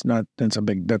year. That's a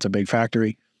big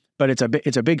factory, but it's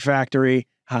a big factory.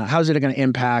 How's it going to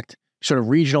impact sort of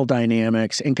regional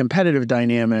dynamics and competitive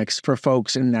dynamics for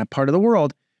folks in that part of the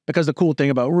world? Because the cool thing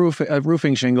about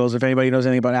roofing shingles, if anybody knows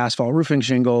anything about asphalt roofing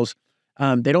shingles,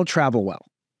 they don't travel well.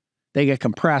 They get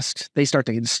compressed. They start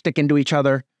to stick into each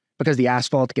other because the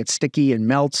asphalt gets sticky and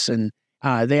melts, and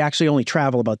they actually only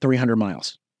travel about 300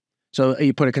 miles. So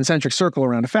you put a concentric circle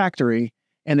around a factory,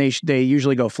 and they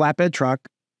usually go flatbed truck,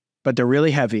 but they're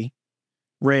really heavy,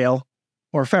 rail,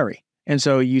 or ferry. And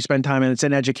so you spend time, and it's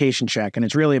an education check, and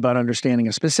it's really about understanding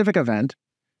a specific event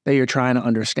that you're trying to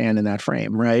understand in that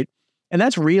frame, right? And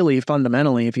that's really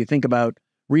fundamentally, if you think about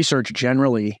research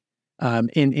generally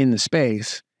in the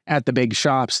space at the big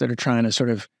shops that are trying to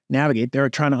sort of navigate, they're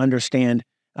trying to understand,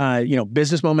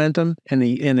 business momentum and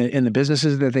the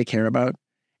businesses that they care about,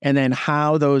 and then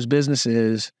how those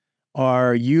businesses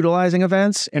are utilizing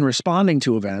events and responding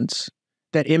to events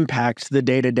that impact the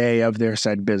day-to-day of their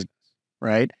said business,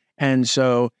 right? And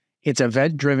so it's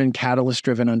event-driven,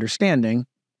 catalyst-driven understanding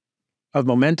of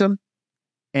momentum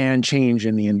and change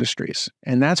in the industries.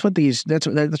 And that's what these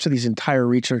entire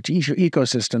research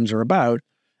ecosystems are about.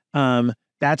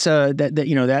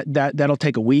 That'll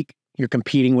take a week. You're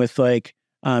competing with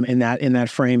in that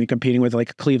frame, you're competing with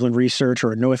like Cleveland Research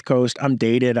or North Coast. I'm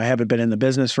dated. I haven't been in the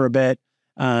business for a bit.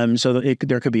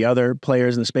 There could be other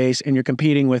players in the space, and you're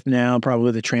competing with now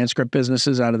probably the transcript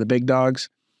businesses out of the big dogs.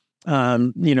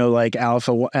 Like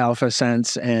Alpha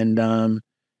Sense and or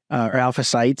Alpha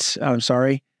Sites,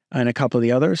 and a couple of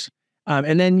the others.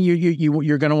 And then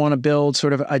you're going to want to build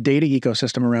sort of a data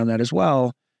ecosystem around that as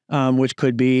well, which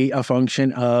could be a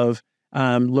function of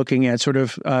looking at sort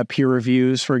of peer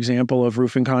reviews, for example, of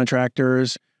roofing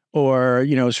contractors, or,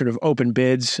 sort of open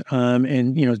bids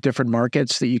in, different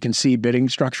markets that you can see bidding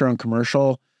structure on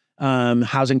commercial,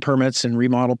 housing permits and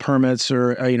remodel permits,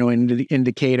 or, an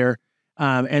indicator.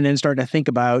 And then start to think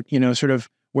about, sort of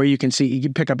where you can see, you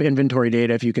can pick up inventory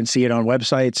data if you can see it on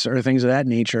websites or things of that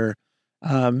nature.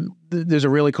 There's a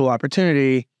really cool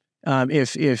opportunity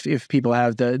if people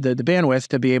have the bandwidth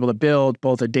to be able to build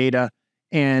both a data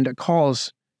and a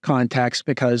calls context,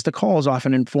 because the calls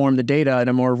often inform the data in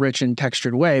a more rich and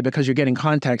textured way, because you're getting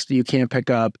context that you can't pick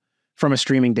up from a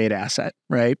streaming data asset,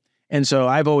 right? And so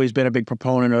I've always been a big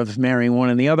proponent of marrying one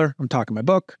and the other. I'm talking my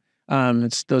book.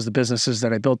 Those are the businesses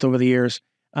that I built over the years.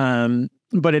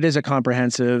 But it is a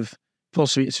comprehensive, full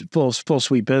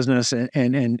suite business,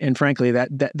 and frankly,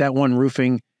 that one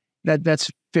roofing, that's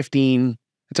a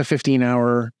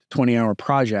 15-hour, 20-hour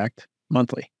project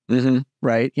monthly,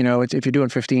 right? If you're doing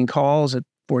 15 calls at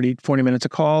 40 minutes a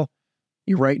call,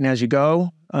 you're writing as you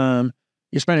go.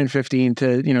 You're spending 15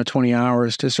 to 20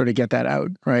 hours to sort of get that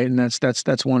out, right? And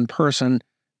that's one person.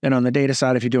 Then on the data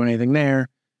side, if you're doing anything there,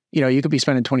 you could be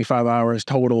spending 25 hours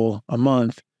total a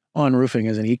month on roofing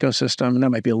as an ecosystem, and that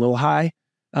might be a little high.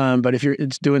 But if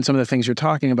it's doing some of the things you're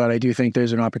talking about, I do think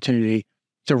there's an opportunity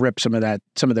to rip some of that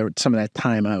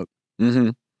time out.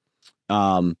 And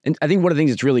I think one of the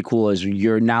things that's really cool is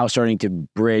you're now starting to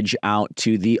bridge out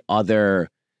to the other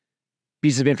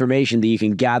pieces of information that you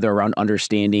can gather around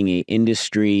understanding an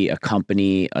industry, a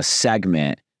company, a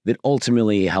segment that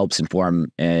ultimately helps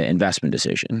inform an investment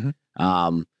decision.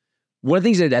 One of the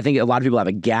things that I think a lot of people have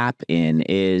a gap in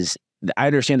is, I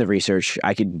understand the research.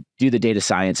 I could do the data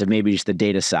science of maybe just the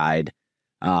data side,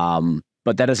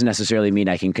 but that doesn't necessarily mean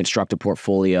I can construct a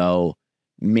portfolio,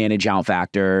 manage out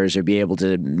factors, or be able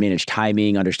to manage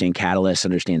timing, understand catalysts,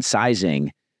 understand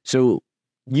sizing. So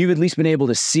you've at least been able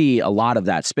to see a lot of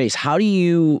that space. How do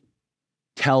you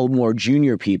tell more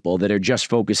junior people that are just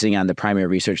focusing on the primary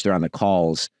research, they're on the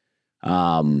calls,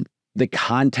 the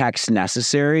context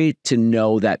necessary to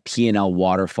know that P&L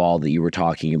waterfall that you were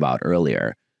talking about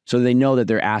earlier, so they know that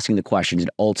they're asking the questions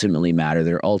that ultimately matter,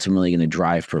 they're ultimately going to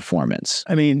drive performance?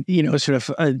 I mean, sort of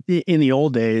in the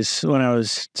old days when I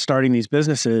was starting these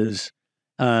businesses,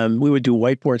 we would do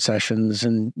whiteboard sessions,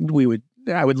 and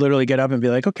I would literally get up and be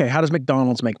like, okay, how does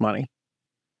McDonald's make money?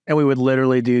 And we would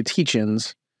literally do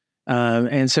teach-ins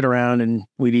and sit around, and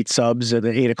we'd eat subs at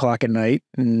 8 o'clock at night.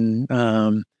 And,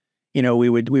 we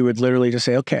would literally just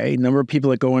say, okay, number of people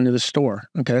that go into the store.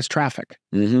 Okay, that's traffic.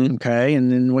 Okay.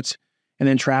 And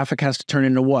then traffic has to turn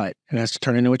into what? It has to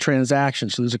turn into a transaction.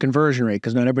 So there's a conversion rate,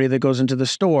 because not everybody that goes into the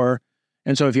store.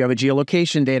 And so if you have a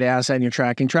geolocation data asset and you're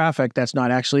tracking traffic, that's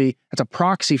a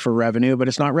proxy for revenue, but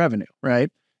it's not revenue, right?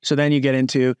 So then you get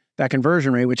into that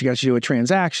conversion rate, which gets you to a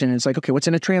transaction. And it's like, okay, what's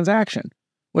in a transaction?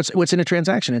 What's in a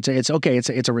transaction? It's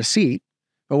a receipt,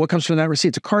 but what comes from that receipt?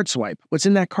 It's a card swipe. What's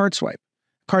in that card swipe?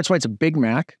 Card swipe's a Big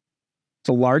Mac. It's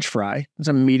a large fry. It's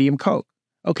a medium Coke.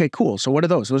 Okay, cool. So what are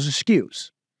those? Those are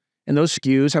SKUs. And those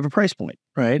SKUs have a price point,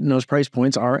 right? And those price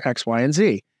points are X, Y, and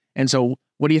Z. And so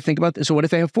what do you think about this? So what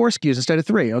if they have 4 SKUs instead of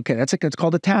 3? Okay, that's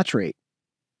called attach rate.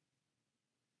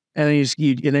 And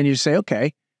then you say,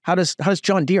 okay, how does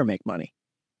John Deere make money?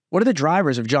 What are the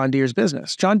drivers of John Deere's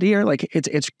business? John Deere,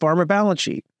 it's farmer balance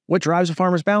sheet. What drives a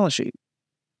farmer's balance sheet?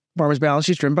 Farmer's balance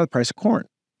sheet is driven by the price of corn.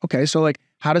 Okay, so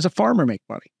how does a farmer make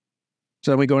money?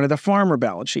 So then we go into the farmer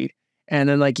balance sheet, and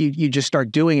then you just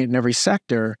start doing it in every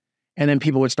sector, and then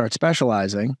people would start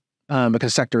specializing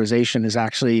because sectorization is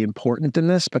actually important in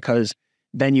this, because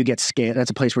then you get scale. That's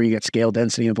a place where you get scale,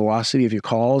 density, and velocity of your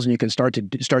calls, and you can start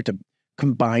to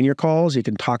combine your calls. You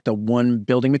can talk to one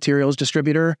building materials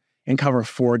distributor and cover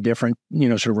 4 different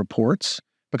sort of reports,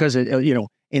 because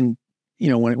when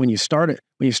you start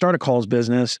a calls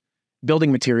business,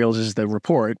 building materials is the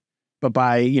report, but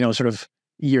by sort of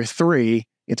year 3,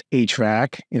 it's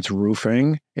HVAC, it's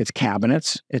roofing, it's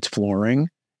cabinets, it's flooring,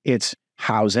 it's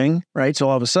housing, right? So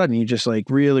all of a sudden you just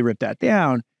really rip that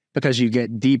down, because you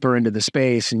get deeper into the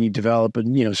space and you develop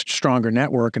a stronger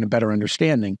network and a better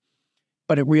understanding.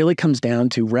 But it really comes down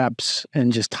to reps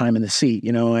and just time in the seat.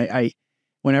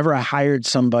 Whenever I hired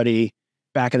somebody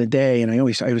back in the day, and I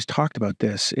always talked about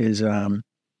this, is there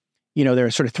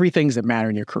are sort of 3 things that matter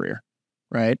in your career,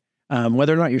 right?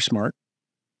 Whether or not you're smart,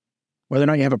 whether or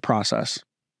not you have a process,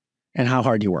 and how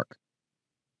hard you work.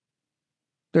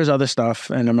 There's other stuff,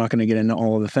 and I'm not going to get into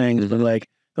all of the things, but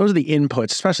those are the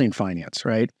inputs, especially in finance,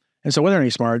 right? And so whether or not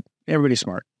you're smart, everybody's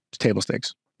smart. It's table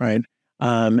stakes, right?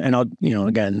 And I'll,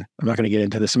 again, I'm not going to get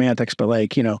into the semantics, but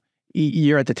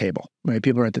you're at the table, right?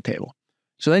 People are at the table.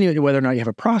 So then whether or not you have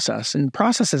a process, and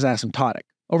process is asymptotic.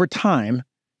 Over time,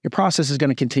 your process is going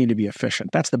to continue to be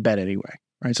efficient. That's the bet anyway,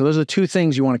 right? So those are the two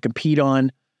things you want to compete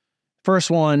on. First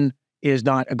one is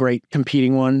not a great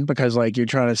competing one because like you're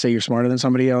trying to say you're smarter than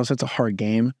somebody else. It's a hard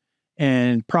game.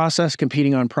 And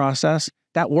competing on process,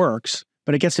 that works,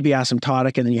 but it gets to be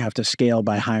asymptotic and then you have to scale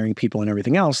by hiring people and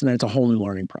everything else. And then it's a whole new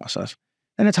learning process.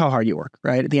 And it's how hard you work,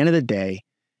 right? At the end of the day,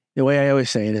 the way I always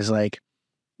say it is like,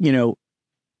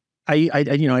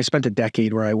 I spent a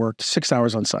decade where I worked 6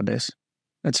 hours on Sundays.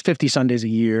 That's 50 Sundays a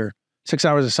year. 6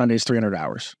 hours of Sundays, 300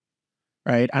 hours,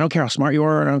 right? I don't care how smart you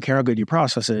are. I don't care how good your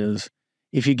process is.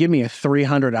 If you give me a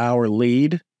 300-hour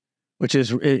lead, which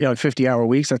is 50-hour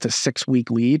weeks, that's a 6-week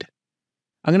lead.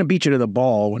 I'm going to beat you to the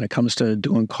ball when it comes to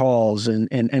doing calls and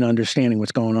understanding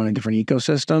what's going on in different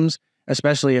ecosystems,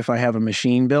 especially if I have a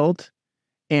machine built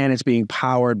and it's being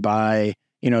powered by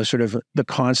sort of the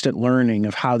constant learning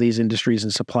of how these industries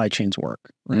and supply chains work.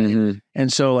 Right. Mm-hmm.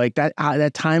 And so like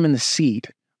that time in the seat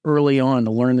early on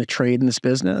to learn the trade in this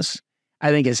business,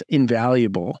 I think is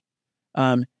invaluable.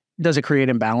 Does it create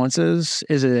imbalances?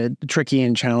 Is it a tricky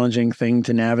and challenging thing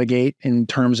to navigate in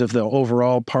terms of the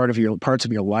overall parts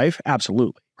of your life?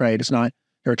 Absolutely. Right.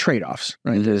 There are trade-offs,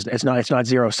 right? Mm-hmm. It's not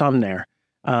zero sum there.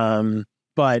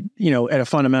 But at a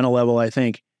fundamental level, I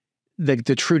think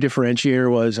the true differentiator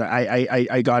was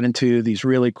I got into these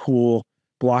really cool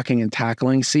blocking and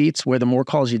tackling seats where the more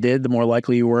calls you did, the more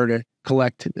likely you were to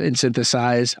collect and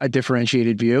synthesize a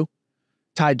differentiated view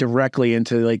tied directly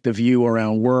into like the view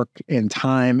around work and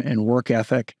time and work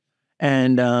ethic.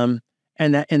 And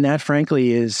that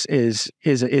frankly is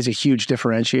a huge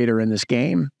differentiator in this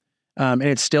game. And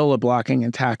it's still a blocking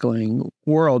and tackling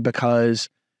world because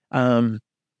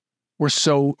we're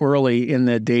so early in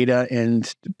the data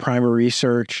and primary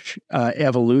research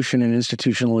evolution and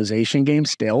institutionalization game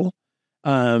still.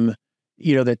 The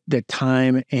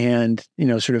time and,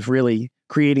 sort of really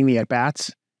creating the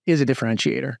at-bats is a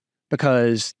differentiator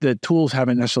because the tools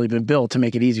haven't necessarily been built to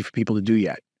make it easy for people to do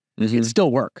yet. Mm-hmm. It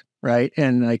still work, right?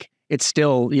 And like, it's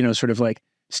still, sort of like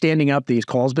standing up these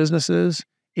calls businesses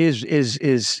is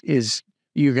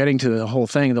you're getting to the whole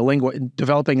thing,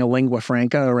 developing a lingua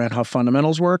franca around how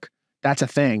fundamentals work. That's a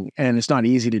thing, and it's not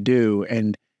easy to do.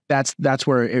 And that's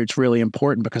where it's really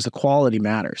important because the quality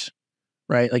matters,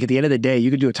 right? Like at the end of the day, you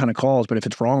could do a ton of calls, but if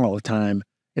it's wrong all the time,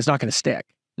 it's not going to stick.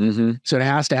 Mm-hmm. So it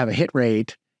has to have a hit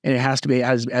rate, and it has to be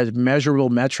as measurable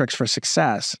metrics for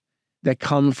success that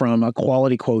come from a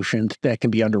quality quotient that can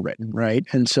be underwritten, right?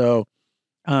 And so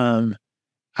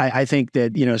I think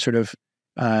that,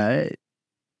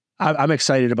 I'm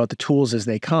excited about the tools as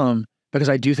they come because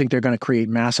I do think they're going to create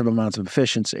massive amounts of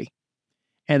efficiency.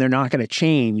 And they're not going to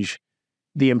change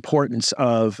the importance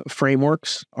of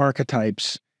frameworks,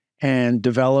 archetypes, and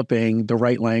developing the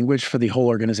right language for the whole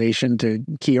organization to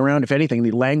key around. If anything,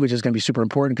 the language is going to be super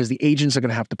important because the agents are going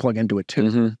to have to plug into it too,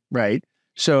 mm-hmm. right?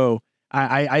 So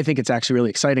I think it's actually really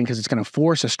exciting because it's going to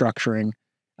force a structuring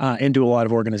into a lot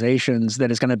of organizations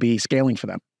that is going to be scaling for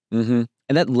them. Mm-hmm.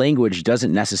 And that language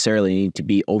doesn't necessarily need to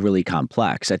be overly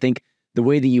complex. I think the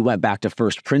way that you went back to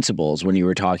first principles when you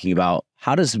were talking about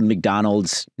how does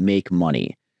McDonald's make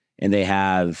money? And they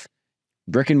have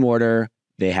brick and mortar,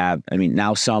 they have,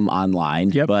 now some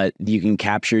online, yep. but you can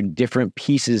capture different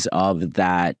pieces of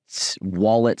that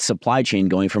wallet supply chain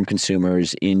going from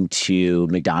consumers into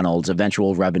McDonald's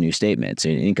eventual revenue statements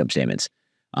and income statements.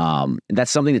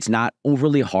 That's something that's not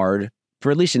overly hard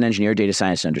for at least an engineer, data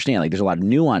science to understand. Like there's a lot of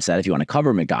nuance that if you want to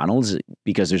cover McDonald's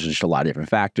because there's just a lot of different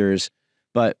factors.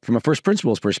 But from a first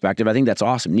principles perspective, I think that's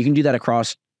awesome. You can do that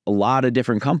across a lot of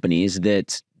different companies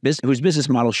whose business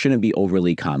model shouldn't be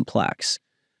overly complex.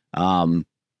 And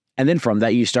then from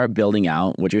that, you start building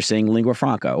out what you're saying, lingua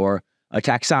franca or a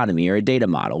taxonomy or a data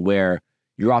model where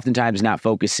you're oftentimes not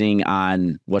focusing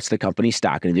on what's the company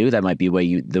stock going to do. That might be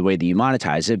the way that you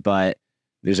monetize it, but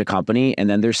there's a company and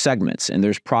then there's segments and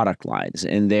there's product lines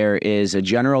and there is a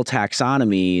general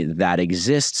taxonomy that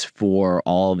exists for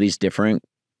all of these different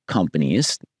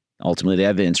companies. Ultimately, they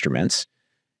have instruments.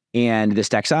 And this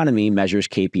taxonomy measures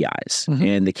KPIs. Mm-hmm.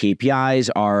 And the KPIs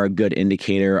are a good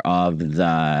indicator of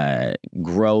the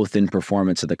growth and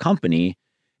performance of the company.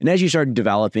 And as you start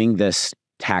developing this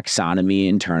taxonomy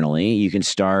internally, you can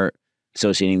start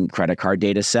associating credit card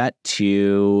data set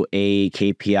to a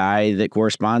KPI that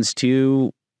corresponds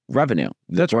to revenue,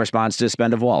 that corresponds to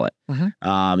spend of wallet.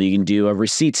 Mm-hmm. You can do a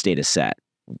receipts data set,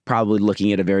 probably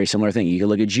looking at a very similar thing. You can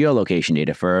look at geolocation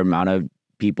data for amount of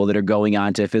people that are going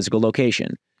on to a physical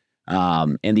location.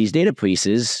 And these data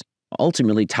pieces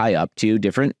ultimately tie up to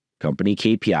different company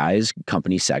KPIs,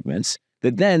 company segments,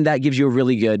 that gives you a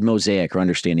really good mosaic or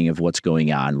understanding of what's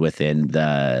going on within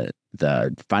the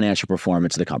financial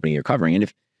performance of the company you're covering. And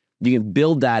if You can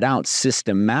build that out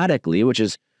systematically, which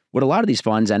is what a lot of these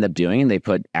funds end up doing. And they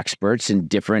put experts in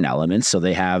different elements. So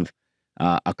they have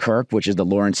a Kirk, which is the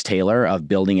Lawrence Taylor of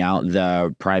building out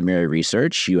the primary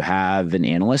research. You have an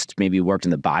analyst, maybe worked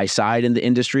in the buy side in the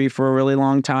industry for a really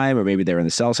long time, or maybe they're in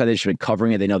the sell side. They've just been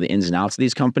covering it. They know the ins and outs of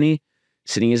these companies,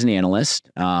 sitting as an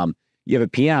analyst. You have a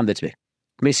PM that's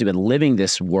basically been living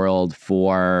this world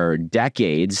for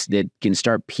decades that can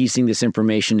start piecing this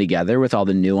information together with all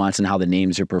the nuance and how the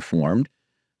names are performed.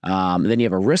 Then you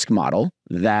have a risk model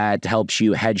that helps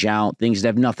you hedge out things that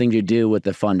have nothing to do with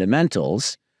the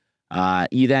fundamentals.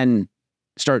 You then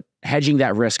start hedging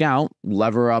that risk out,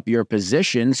 lever up your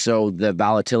position so the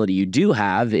volatility you do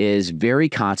have is very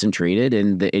concentrated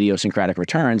in the idiosyncratic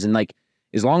returns. And like,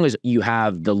 as long as you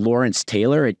have the Lawrence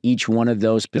Taylor at each one of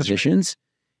those positions,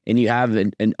 and you have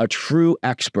a true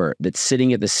expert that's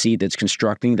sitting at the seat that's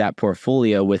constructing that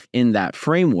portfolio within that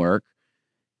framework,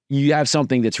 you have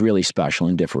something that's really special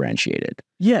and differentiated.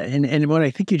 Yeah, and what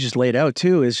I think you just laid out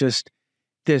too is just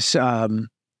this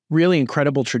really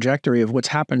incredible trajectory of what's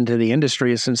happened to the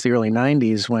industry since the early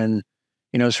 90s when,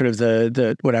 sort of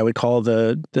the what I would call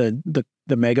the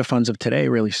mega funds of today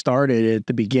really started at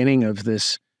the beginning of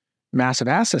this massive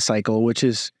asset cycle, which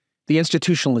is the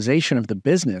institutionalization of the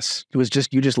business. It was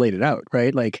just, you just laid it out,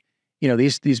 right? Like,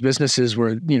 these businesses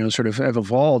were, sort of have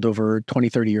evolved over a 20,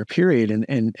 30-year period.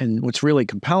 And what's really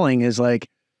compelling is like,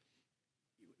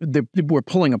 we're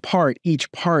pulling apart each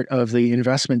part of the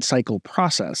investment cycle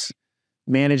process,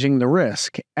 managing the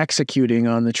risk, executing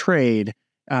on the trade,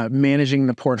 managing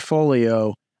the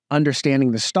portfolio,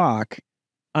 understanding the stock,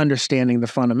 understanding the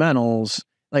fundamentals.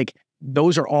 Like,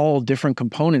 those are all different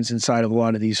components inside of a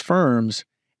lot of these firms,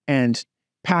 and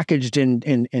packaged and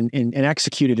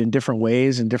executed in different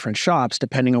ways in different shops,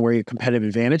 depending on where your competitive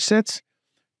advantage sits.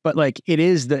 But like, it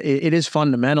is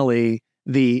fundamentally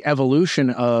the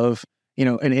evolution of,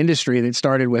 an industry that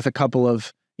started with a couple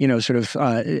of, a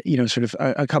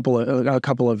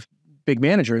couple of big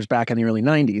managers back in the early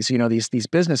 90s. These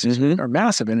businesses are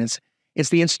massive, and it's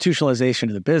the institutionalization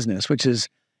of the business, which is,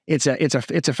 it's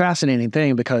a fascinating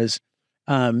thing because,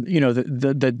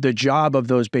 the job of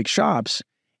those big shops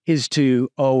is to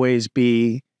always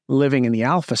be living in the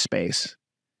alpha space,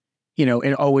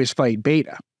 and always fight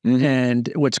beta. And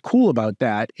what's cool about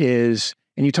that is,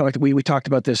 and we talked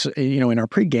about this, in our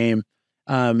pregame,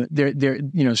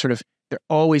 they're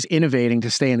always innovating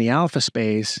to stay in the alpha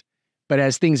space, but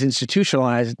as things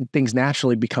institutionalize, things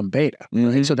naturally become beta.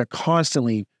 Right? So they're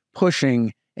constantly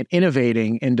pushing and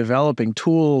innovating and developing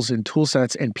tools and tool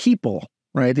sets and people,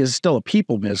 right? This is still a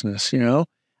people business,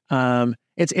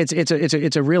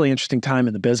 It's a really interesting time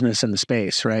in the business and the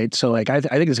space, right? So like, I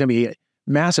think there's going to be a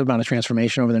massive amount of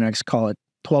transformation over the next, call it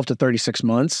 12 to 36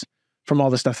 months from all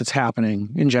the stuff that's happening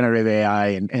in generative AI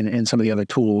and some of the other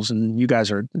tools. And you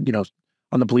guys are,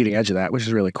 on the bleeding edge of that, which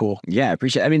is really cool. Yeah, I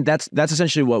appreciate it. I mean, that's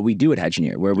essentially what we do at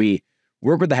Hedgineer, where we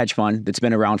work with the hedge fund that's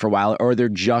been around for a while, or they're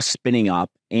just spinning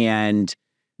up, and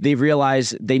they've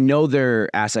realized they know their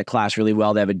asset class really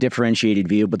well. They have a differentiated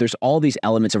view, but there's all these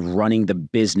elements of running the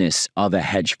business of a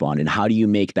hedge fund and how do you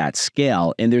make that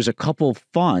scale? And there's a couple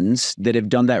funds that have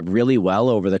done that really well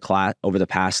over the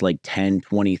past like 10,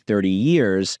 20, 30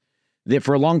 years, that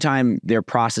for a long time, their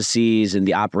processes and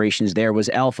the operations there was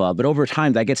alpha, but over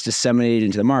time that gets disseminated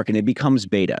into the market and it becomes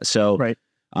beta. So right.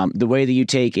 The way that you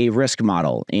take a risk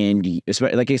model and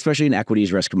especially an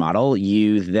equities risk model,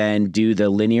 you then do the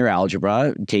linear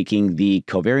algebra, taking the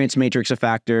covariance matrix of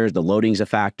factors, the loadings of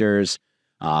factors,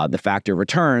 the factor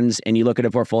returns, and you look at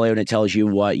a portfolio and it tells you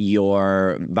what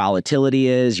your volatility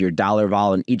is, your dollar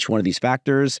vol in each one of these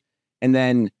factors, and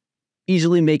then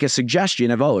easily make a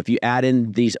suggestion of, if you add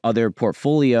in these other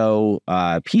portfolio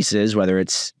pieces, whether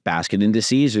it's basket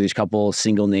indices or these couple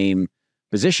single name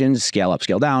positions, scale up,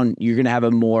 scale down, you're going to have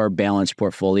a more balanced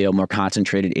portfolio, more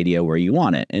concentrated IDEO where you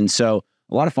want it. And so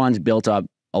a lot of funds built up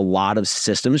a lot of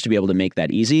systems to be able to make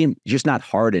that easy. It's just not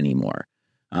hard anymore.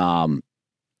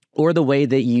 Or the way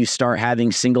that you start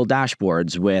having single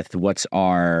dashboards with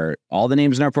all the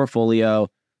names in our portfolio,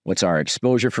 what's our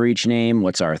exposure for each name,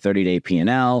 what's our 30-day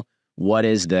P&L, what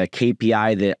is the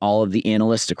KPI that all of the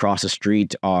analysts across the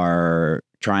street are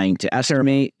trying to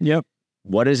estimate. Yep.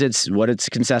 What is its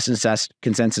consensus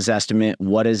estimate?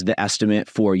 What is the estimate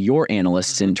for your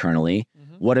analysts internally?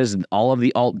 What is all of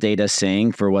the alt data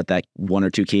saying for what that one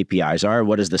or two KPIs are?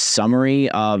 What is the summary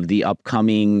of the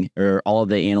upcoming or all of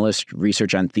the analyst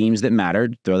research on themes that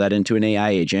mattered? Throw that into an AI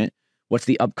agent. What's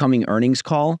the upcoming earnings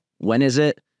call? When is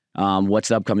it? What's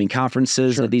the upcoming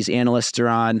conferences that these analysts are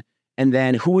on? And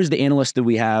then who is the analyst that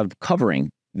we have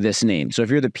covering this name? So if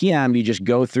you're the PM, you just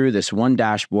go through this one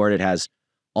dashboard. It has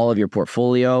all of your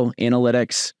portfolio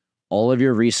analytics, all of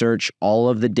your research, all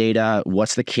of the data,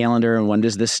 what's the calendar and when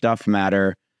does this stuff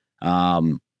matter,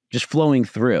 just flowing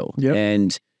through. Yep.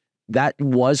 And that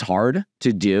was hard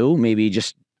to do maybe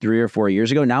just 3 or 4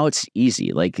 years ago. Now it's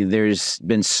easy. Like there's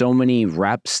been so many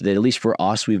reps that at least for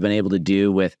us, we've been able to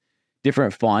do with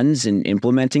different funds and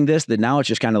implementing this, that now it's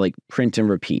just kind of like print and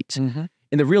repeat. Mm-hmm.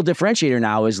 And the real differentiator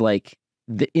now is like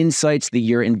the insights that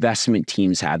your investment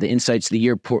teams have, the insights that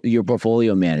your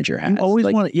portfolio manager has. You always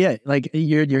like, want to, like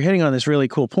you're hitting on this really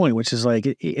cool point, which is like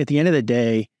at the end of the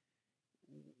day,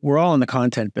 we're all in the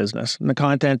content business, and the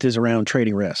content is around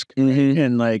trading risk. Mm-hmm.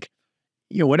 And like,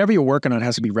 whatever you're working on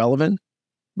has to be relevant,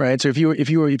 right? So if you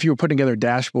were putting together a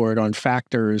dashboard on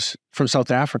factors from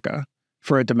South Africa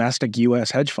for a domestic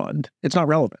U.S. hedge fund, it's not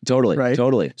relevant. Totally, right?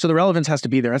 Totally. So the relevance has to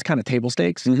be there. That's kind of table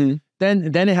stakes. Mm-hmm.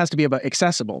 Then it has to be about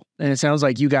accessible. And it sounds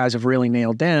like you guys have really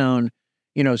nailed down,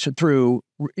 so through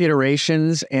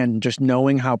iterations and just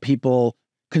knowing how people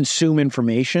consume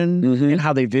information Mm-hmm. and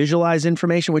how they visualize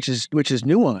information, which is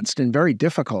nuanced and very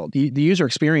difficult. The user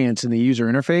experience and the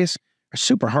user interface are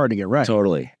super hard to get right.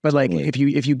 Totally. But like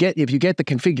Totally. if you get the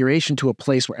configuration to a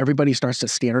place where everybody starts to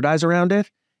standardize around it,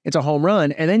 it's a home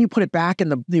run. And then you put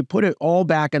it all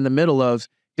back in the middle of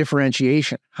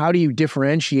differentiation. How do you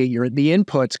differentiate the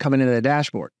inputs coming into the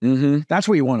dashboard? Mm-hmm. That's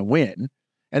where you want to win.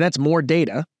 And that's more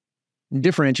data,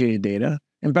 differentiated data,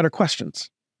 and better questions,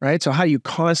 right? So how do you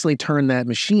constantly turn that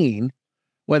machine,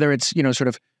 whether it's, sort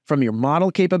of from your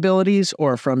model capabilities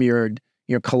or from your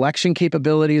collection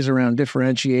capabilities around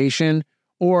differentiation,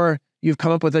 or you've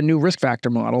come up with a new risk factor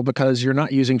model because you're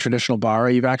not using traditional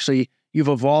BARA. You've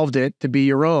evolved it to be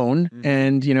your own, Mm-hmm.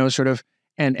 and sort of,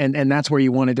 and that's where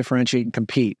you want to differentiate and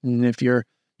compete. And if you're,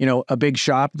 a big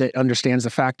shop that understands the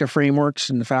factor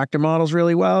frameworks and the factor models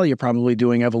really well, you're probably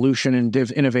doing evolution and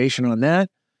innovation on that.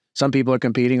 Some people are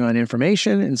competing on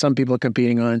information, and some people are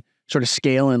competing on sort of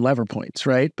scale and lever points,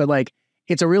 right? But like,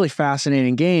 it's a really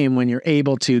fascinating game when you're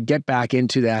able to get back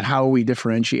into that. How are we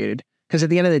differentiated? Because at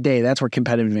the end of the day, that's where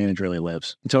competitive advantage really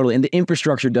lives. Totally. And the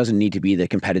infrastructure doesn't need to be the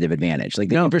competitive advantage. Like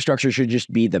the infrastructure should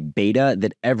just be the beta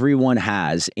that everyone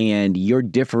has, and your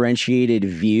differentiated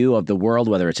view of the world,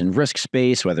 whether it's in risk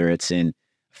space, whether it's in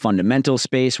fundamental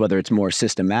space, whether it's more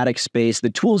systematic space, the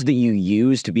tools that you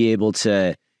use to be able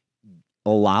to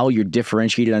allow your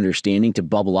differentiated understanding to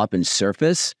bubble up and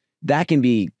surface, that can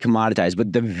be commoditized.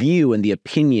 But the view and the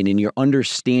opinion and your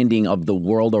understanding of the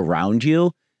world around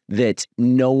you that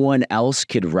no one else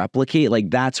could replicate, like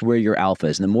that's where your alpha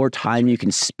is. And the more time you can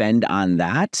spend on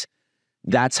that,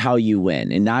 that's how you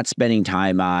win. And not spending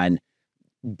time on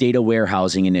data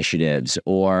warehousing initiatives,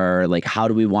 or like how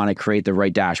do we want to create the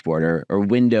right dashboard, or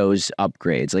Windows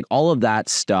upgrades. Like all of that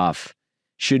stuff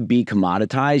should be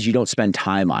commoditized. You don't spend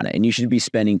time on it. And you should be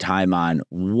spending time on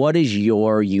what is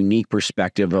your unique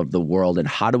perspective of the world, and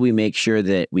how do we make sure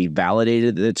that we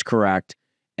validated that it's correct.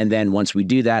 And then once we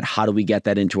do that, how do we get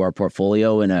that into our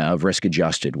portfolio in a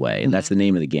risk-adjusted way? And that's the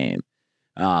name of the game.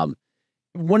 One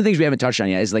of the things we haven't touched on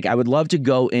yet is like, I would love to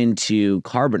go into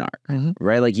carbon arc,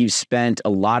 right? Like you've spent a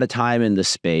lot of time in the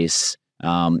space.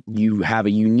 You have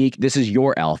this is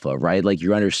your alpha, right? Like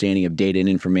your understanding of data and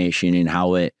information and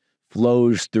how it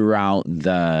flows throughout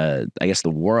the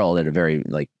world at a very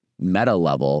like meta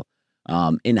level,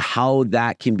 and how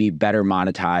that can be better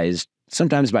monetized,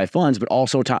 sometimes by funds, but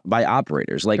also by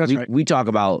operators. Like we talk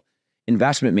about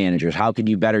investment managers. How could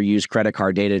you better use credit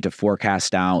card data to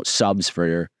forecast out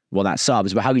not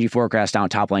subs, but how could you forecast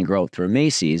out top line growth for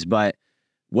Macy's? But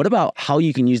what about how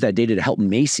you can use that data to help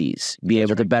Macy's be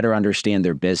able to better understand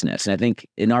their business? And I think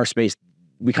in our space,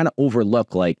 we kind of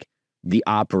overlook like the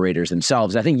operators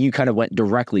themselves. I think you kind of went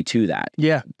directly to that.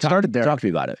 Yeah, started there. Talk to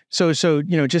me about it. So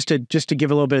just to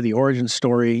give a little bit of the origin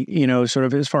story, sort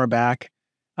of as far back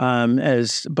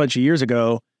as a bunch of years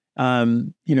ago,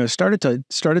 started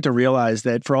to realize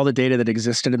that for all the data that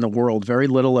existed in the world, very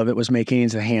little of it was making it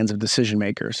into the hands of decision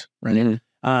makers, right?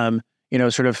 Mm-hmm.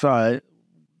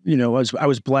 I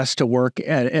was blessed to work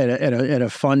at a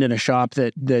fund in a shop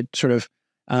that sort of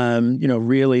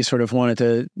really sort of wanted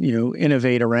to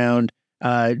innovate around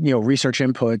research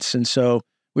inputs, and so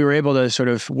we were able to sort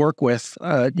of work with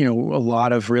a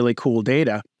lot of really cool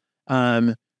data.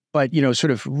 But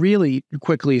sort of really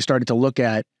quickly started to look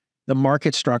at the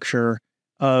market structure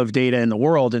of data in the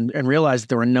world and realized that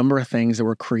there were a number of things that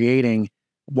were creating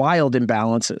wild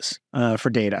imbalances for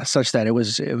data, such that it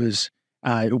was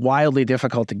wildly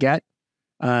difficult to get.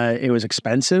 It was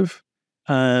expensive,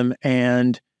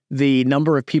 and the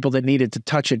number of people that needed to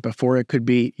touch it before it could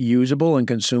be usable and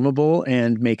consumable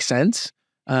and make sense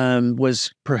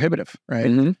was prohibitive, right?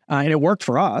 Mm-hmm. And it worked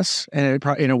for us, and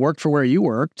it worked for where you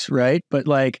worked, right? But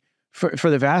like for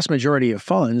the vast majority of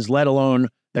funds, let alone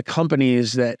the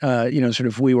companies that sort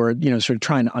of we were sort of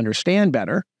trying to understand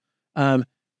better,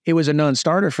 it was a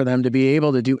non-starter for them to be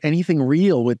able to do anything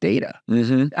real with data.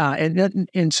 Mm-hmm.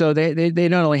 And so they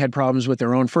not only had problems with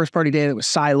their own first-party data that was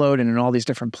siloed and in all these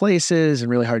different places and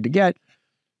really hard to get,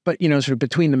 but sort of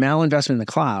between the malinvestment in the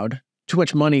cloud, too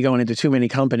much money going into too many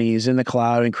companies in the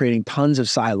cloud and creating tons of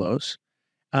silos,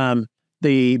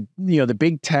 the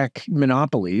big tech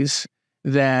monopolies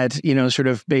that sort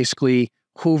of basically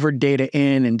hoovered data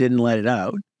in and didn't let it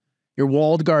out. Your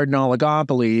walled garden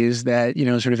oligopolies that,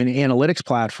 sort of in analytics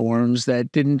platforms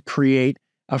that didn't create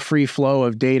a free flow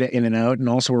of data in and out and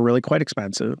also were really quite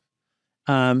expensive,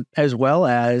 as well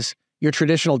as your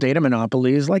traditional data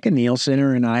monopolies like a Nielsen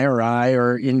or an IRI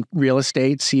or in real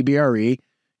estate, CBRE,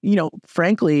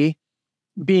 frankly,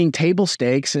 being table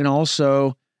stakes and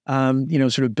also,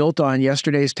 sort of built on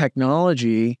yesterday's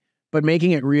technology, but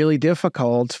making it really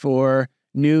difficult for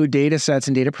new data sets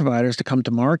and data providers to come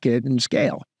to market and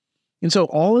scale. And so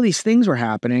all of these things were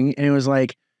happening, and it was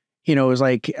like,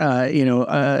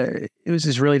 it was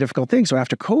this really difficult thing. So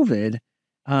after COVID,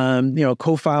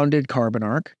 co-founded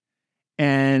CarbonArc,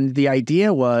 and the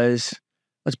idea was,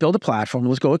 let's build a platform.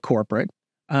 Let's go with corporate.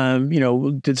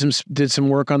 Did some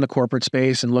work on the corporate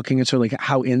space and looking at sort of like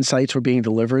how insights were being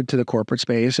delivered to the corporate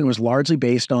space, and it was largely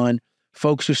based on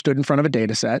folks who stood in front of a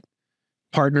data set,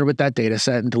 partnered with that data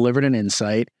set, and delivered an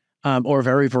insight. Or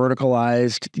very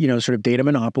verticalized, sort of data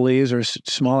monopolies or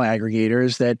small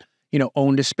aggregators that,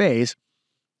 owned a space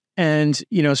and,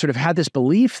 sort of had this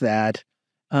belief that,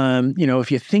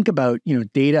 if you think about,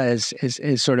 data as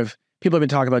sort of, people have been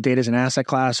talking about data as an asset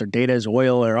class or data as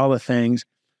oil or all the things,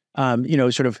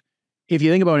 sort of, if you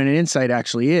think about what an insight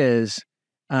actually is,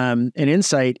 an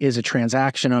insight is a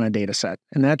transaction on a data set.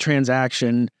 And that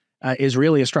transaction is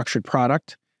really a structured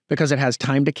product because it has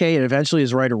time decay. It eventually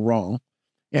is right or wrong.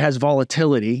 It has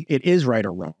volatility. It is right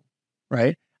or wrong,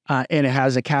 right? And it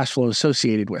has a cash flow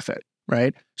associated with it,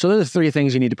 right? So those are three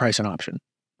things you need to price an option,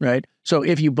 right? So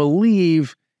if you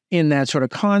believe in that sort of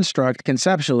construct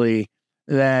conceptually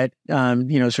that,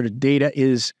 sort of data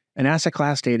is an asset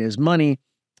class, data is money,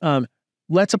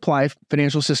 let's apply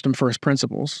financial system first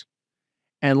principles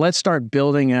and let's start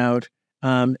building out,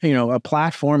 a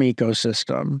platform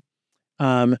ecosystem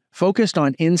focused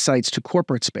on insights to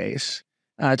corporate space.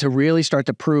 To really start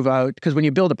to prove out, because when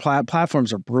you build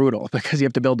platforms are brutal because you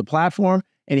have to build the platform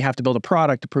and you have to build a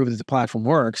product to prove that the platform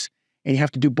works. And you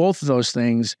have to do both of those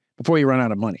things before you run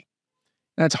out of money.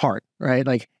 That's hard, right?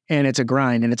 And it's a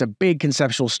grind and it's a big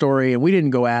conceptual story. And we didn't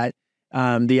go at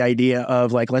the idea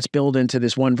of let's build into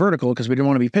this one vertical because we didn't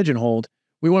want to be pigeonholed.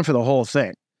 We went for the whole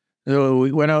thing. So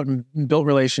we went out and built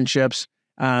relationships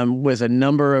with a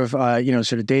number of,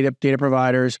 sort of data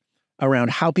providers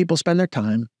around how people spend their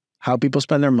time, how people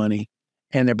spend their money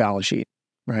and their balance sheet,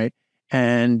 right?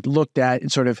 And looked at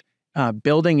and sort of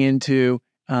building into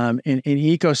an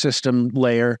ecosystem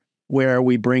layer where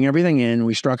we bring everything in,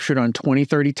 we structure it on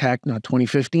 2030 tech, not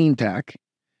 2015 tech.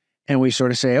 And we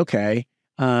sort of say, okay,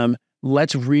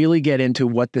 let's really get into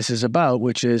what this is about,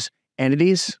 which is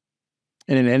entities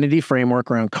and an entity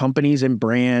framework around companies and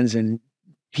brands and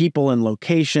people and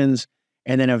locations,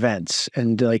 and then events.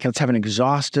 And let's have an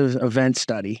exhaustive event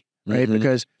study, right? Mm-hmm.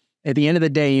 Because at the end of the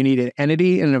day, you need an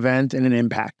entity, an event, and an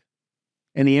impact.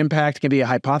 And the impact can be a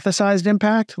hypothesized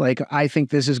impact, like I think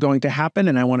this is going to happen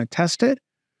and I want to test it.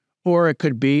 Or it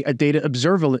could be a data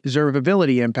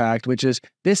observability impact, which is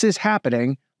this is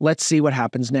happening, let's see what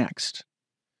happens next.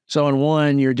 So in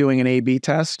one, you're doing an A/B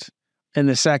test. And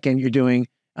the second,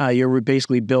 you're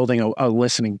basically building a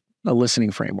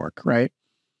listening framework, right?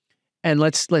 And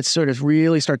let's sort of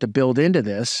really start to build into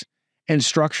this and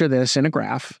structure this in a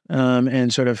graph.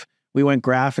 And sort of, we went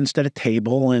graph instead of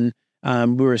table, and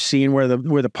we were seeing where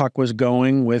the puck was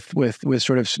going with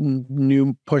sort of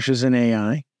new pushes in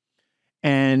AI.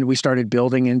 And we started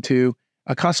building into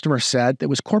a customer set that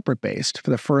was corporate based for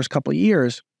the first couple of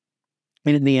years,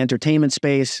 and in the entertainment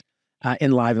space,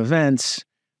 in live events,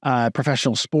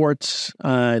 professional sports,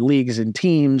 leagues and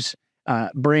teams,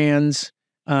 brands,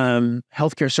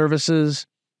 healthcare services,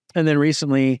 and then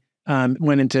recently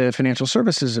went into financial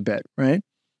services a bit, right?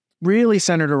 Really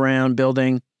centered around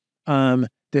building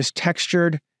this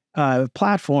textured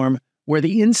platform where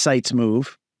the insights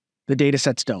move, the data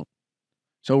sets don't.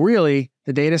 So really,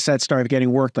 the data sets start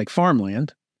getting worked like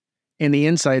farmland, and the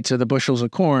insights are the bushels of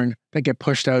corn that get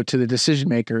pushed out to the decision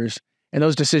makers. And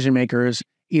those decision makers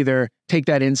either take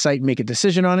that insight and make a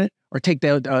decision on it, or take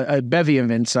a bevy of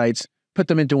insights, put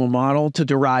them into a model to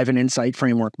derive an insight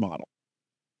framework model,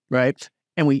 right?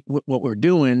 And what we're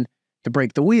doing to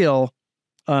break the wheel,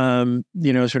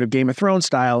 sort of Game of Thrones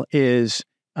style, is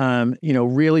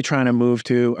really trying to move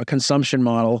to a consumption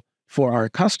model for our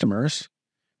customers,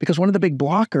 because one of the big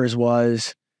blockers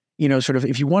was, sort of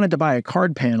if you wanted to buy a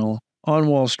card panel on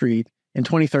Wall Street in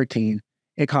 2013,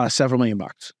 it cost several $1 million.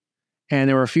 And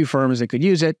there were a few firms that could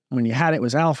use it. When you had it, it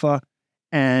was alpha.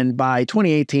 And by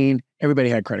 2018, everybody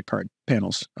had credit card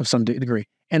panels of some degree.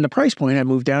 And the price point had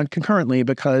moved down concurrently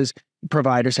because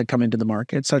providers had come into the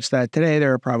market, such that today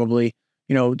there are probably,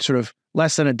 sort of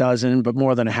less than a dozen, but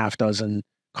more than a half dozen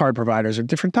card providers of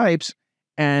different types.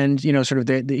 And, sort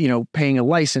of, paying a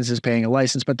license is paying a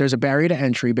license, but there's a barrier to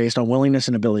entry based on willingness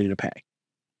and ability to pay.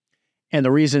 And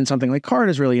the reason something like card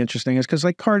is really interesting is because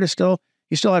like card is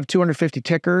you still have 250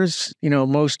 tickers,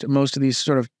 most of these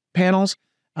sort of panels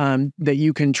that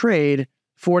you can trade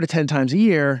 4 to 10 times a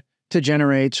year to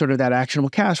generate sort of that actionable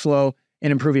cash flow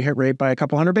and improve your hit rate by a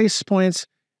couple hundred basis points,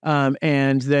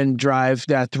 and then drive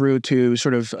that through to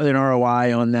sort of an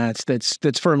ROI on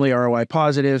that's firmly ROI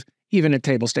positive, even at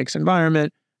table stakes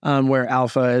environment, where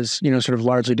alpha is, sort of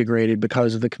largely degraded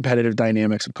because of the competitive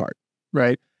dynamics of card,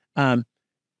 right?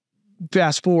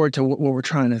 Fast forward to what we're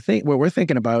trying to think, what we're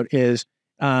thinking about is,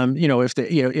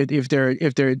 if there are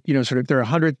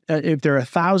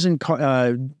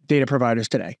 1,000 data providers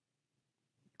today,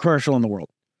 commercial in the world,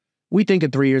 we think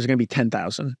in 3 years is going to be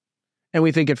 10,000, and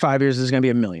we think in 5 years is going to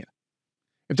be 1 million.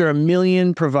 If there are 1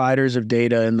 million providers of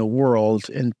data in the world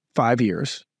in 5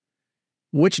 years,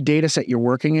 which data set you're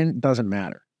working in doesn't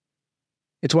matter.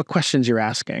 It's what questions you're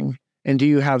asking, and do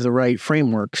you have the right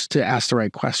frameworks to ask the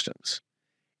right questions?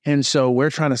 And so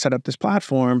we're trying to set up this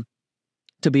platform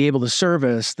to be able to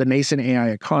service the nascent AI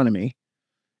economy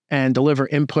and deliver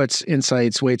inputs,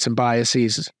 insights, weights, and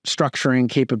biases, structuring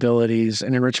capabilities,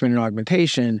 and enrichment and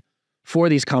augmentation for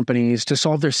these companies to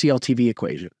solve their CLTV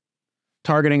equation,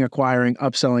 targeting, acquiring,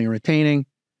 upselling, and retaining,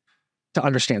 to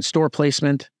understand store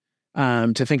placement,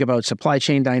 to think about supply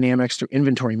chain dynamics through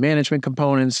inventory management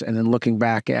components, and then looking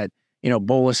back at,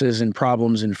 boluses and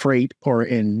problems in freight or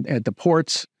at the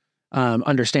ports,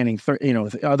 understanding,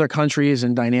 other countries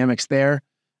and dynamics there,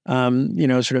 and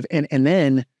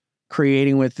then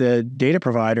creating with the data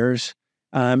providers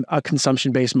a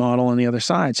consumption-based model on the other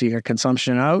side. So you got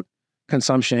consumption out,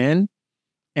 consumption in,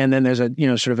 and then there's a,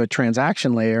 sort of a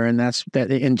transaction layer, and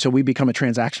and so we become a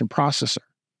transaction processor.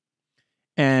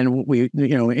 And we,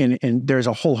 and there's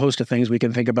a whole host of things we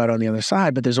can think about on the other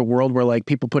side, but there's a world where like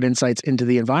people put insights into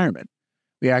the environment.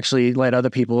 We actually let other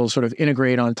people sort of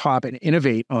integrate on top and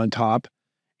innovate on top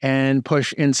and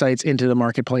push insights into the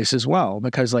marketplace as well.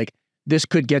 Because like this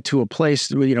could get to a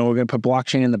place where, we're going to put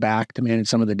blockchain in the back to manage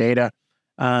some of the data.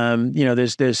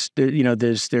 There's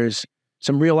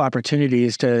some real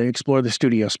opportunities to explore the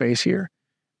studio space here.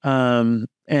 And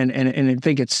I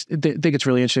think it's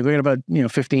really interesting. We got about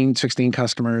 15, 16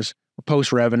 customers,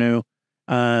 post revenue,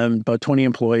 about 20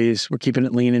 employees. We're keeping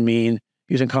it lean and mean,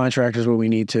 using contractors where we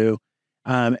need to.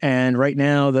 And right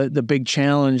now, the big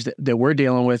challenge that we're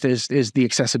dealing with is the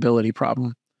accessibility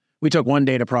problem. We took one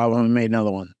data problem and made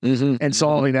another one, and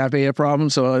solving that data problem.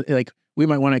 So like we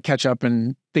might want to catch up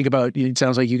and think about. It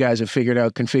sounds like you guys have figured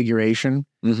out configuration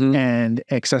and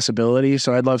accessibility.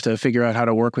 So I'd love to figure out how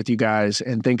to work with you guys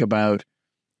and think about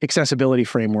accessibility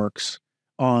frameworks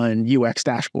on UX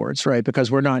dashboards, right?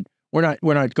 Because we're not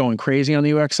going crazy on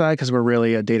the UX side because we're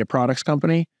really a data products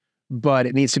company. But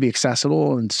it needs to be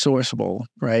accessible and sourceable,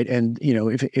 right? And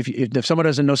if someone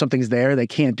doesn't know something's there, they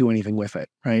can't do anything with it,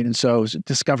 right? And so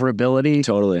discoverability,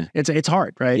 totally, it's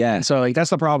hard, right? Yeah. And so like that's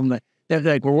the problem that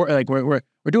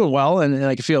we're doing well, and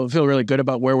like feel really good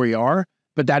about where we are.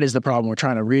 But that is the problem we're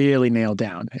trying to really nail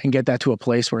down and get that to a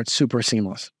place where it's super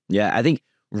seamless. Yeah, I think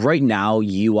right now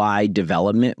UI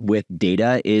development with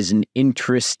data is an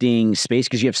interesting space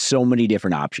because you have so many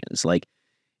different options. Like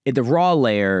at the raw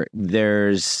layer,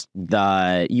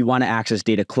 you want to access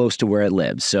data close to where it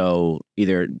lives. So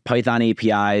either Python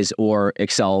APIs or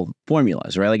Excel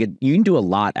formulas, right? Like you can do a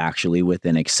lot actually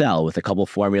within Excel with a couple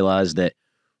formulas that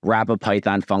wrap a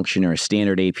Python function or a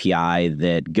standard API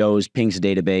that pings a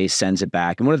database, sends it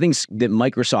back. And one of the things that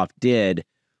Microsoft did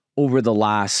over the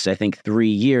last, I think, 3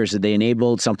 years, that they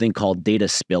enabled something called data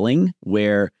spilling,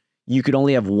 where you could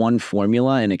only have one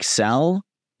formula in Excel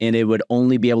and it would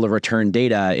only be able to return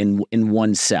data in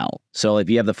one cell. So if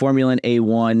you have the formula in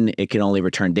A1, it can only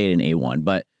return data in A1.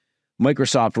 But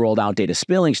Microsoft rolled out data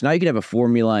spilling. So now you can have a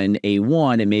formula in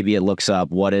A1 and maybe it looks up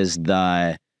what is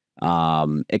the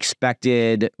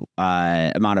expected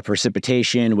amount of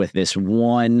precipitation with this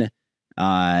one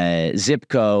zip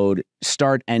code,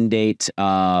 start end date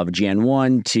of Jan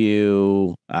 1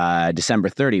 to December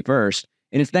 31st.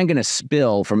 And it's then going to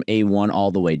spill from A1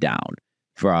 all the way down,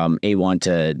 from A1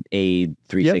 to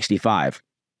A365. Yep.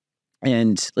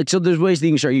 And like, so there's ways that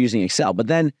you can start using Excel, but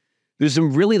then there's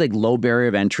some really like low barrier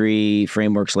of entry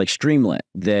frameworks like Streamlit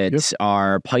that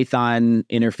are Python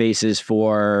interfaces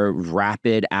for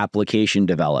rapid application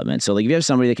development. So like if you have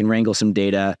somebody that can wrangle some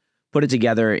data, put it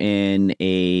together in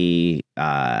a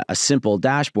simple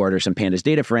dashboard or some pandas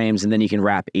data frames, and then you can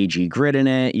wrap AG grid in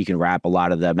it. You can wrap a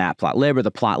lot of the matplotlib or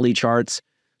the plotly charts.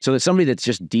 So that somebody that's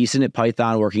just decent at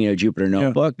Python working in a Jupyter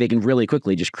notebook, they can really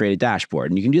quickly just create a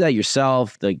dashboard. And you can do that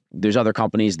yourself. Like there's other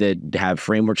companies that have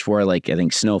frameworks for it, like I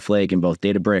think Snowflake and both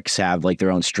Databricks have like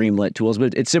their own Streamlit tools,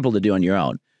 but it's simple to do on your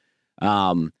own.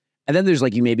 And then there's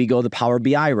like, you maybe go the Power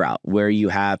BI route where you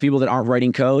have people that aren't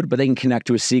writing code, but they can connect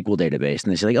to a SQL database.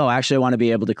 And they say like, oh, actually I want to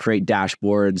be able to create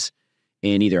dashboards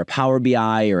in either a Power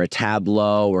BI or a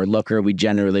Tableau or Looker. We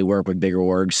generally work with bigger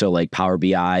orgs, so like Power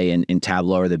BI and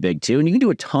Tableau are the big two. And you can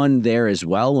do a ton there as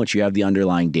well once you have the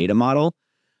underlying data model.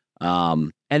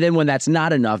 And then when that's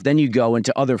not enough, then you go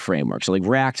into other frameworks. So like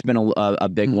React's been a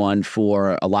big one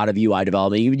for a lot of UI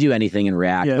development. You can do anything in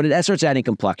React, but it starts adding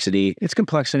complexity. It's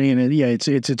complexity, and it's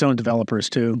its own developers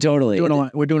too. Totally.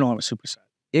 We're doing a lot with superset.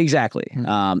 Exactly.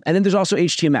 And then there's also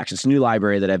HTMX. It's a new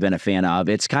library that I've been a fan of.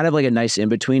 It's kind of like a nice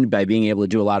in-between by being able to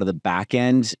do a lot of the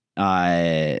back-end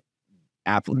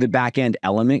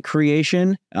element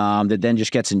creation that then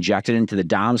just gets injected into the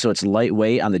DOM. So it's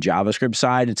lightweight on the JavaScript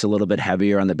side. It's a little bit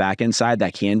heavier on the back-end side.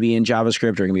 That can be in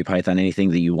JavaScript or it can be Python, anything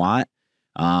that you want.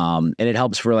 And it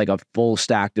helps for like a full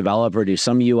stack developer do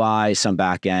some UI, some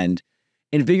back-end,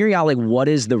 and figuring out like what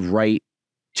is the right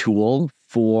tool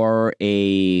for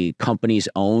a company's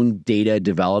own data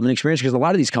development experience. Because a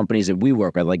lot of these companies that we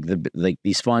work with, like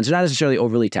these funds, are not necessarily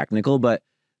overly technical, but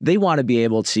they want to be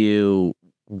able to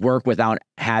work without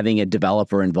having a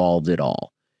developer involved at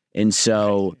all. And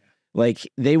so like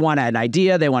they want an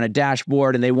idea, they want a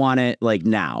dashboard, and they want it like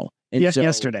now. And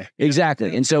yesterday.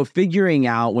 Exactly. And so figuring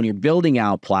out when you're building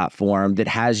out a platform that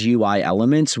has UI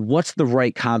elements, what's the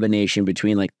right combination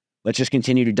between like, let's just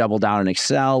continue to double down on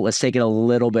Excel. Let's take it a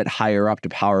little bit higher up to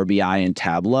Power BI and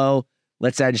Tableau.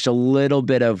 Let's add just a little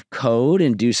bit of code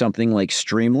and do something like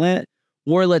Streamlit.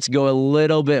 Or let's go a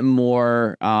little bit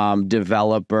more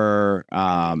developer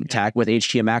tech with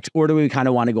HTMX. Or do we kind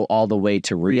of want to go all the way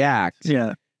to React?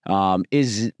 Yeah.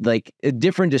 Is like a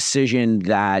different decision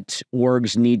that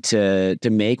orgs need to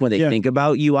make when they think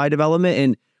about UI development.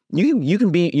 And you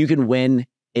can win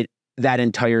that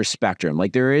entire spectrum.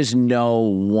 Like there is no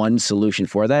one solution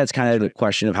for that. It's kind of the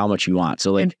question of how much you want.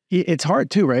 So like, and it's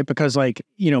hard too, right? Because like,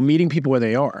 meeting people where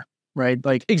they are, right?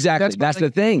 Like exactly. That's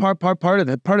the thing. Part of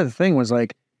the thing was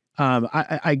like,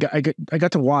 I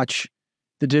got to watch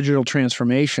the digital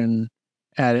transformation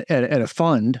at a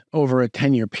fund over a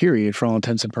 10-year period for all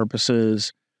intents and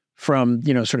purposes, from,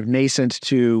 sort of nascent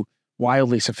to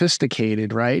wildly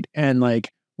sophisticated, right? And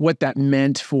like what that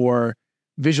meant for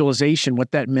visualization, what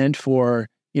that meant for,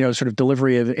 sort of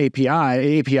delivery of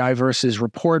API versus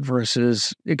report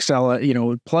versus Excel,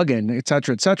 plugin, et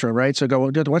cetera, right? So go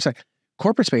to the website.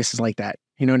 Corporate space is like that,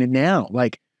 and now,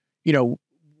 like,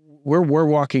 we're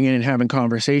walking in and having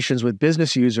conversations with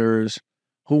business users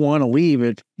who want to leave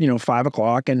at, 5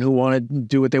 o'clock and who want to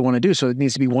do what they want to do. So it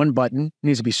needs to be one button, it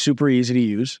needs to be super easy to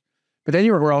use. But then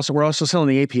we're also selling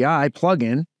the API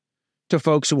plugin to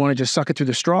folks who want to just suck it through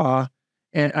the straw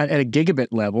at a gigabit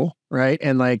level, right?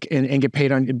 And like, and get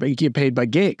paid by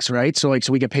gigs, right? So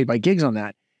we get paid by gigs on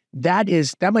that. That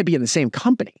might be in the same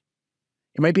company.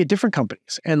 It might be at different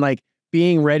companies. And like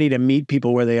being ready to meet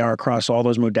people where they are across all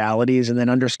those modalities and then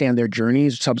understand their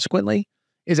journeys subsequently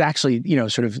is actually,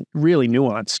 sort of really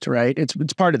nuanced, right?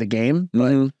 It's part of the game,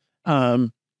 but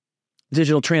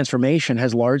digital transformation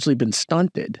has largely been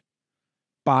stunted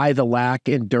by the lack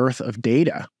and dearth of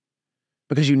data,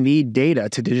 because you need data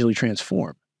to digitally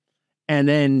transform. And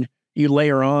then you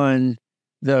layer on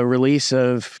the release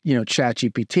of,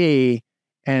 ChatGPT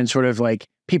and sort of like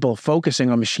people focusing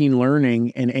on machine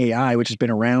learning and AI, which has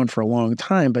been around for a long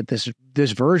time, but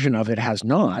this version of it has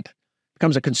not. It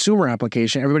becomes a consumer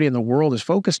application. Everybody in the world is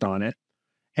focused on it.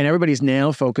 And everybody's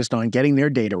now focused on getting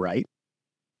their data right.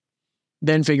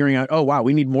 Then figuring out, oh, wow,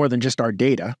 we need more than just our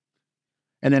data.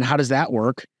 And then how does that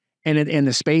work? And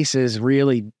the space is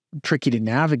really tricky to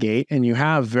navigate, and you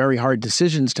have very hard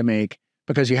decisions to make,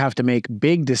 because you have to make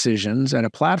big decisions at a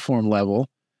platform level.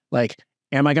 Like,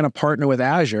 am I going to partner with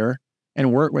Azure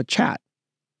and work with Chat?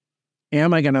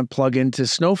 Am I going to plug into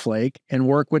Snowflake and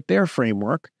work with their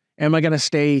framework? Am I going to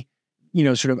stay,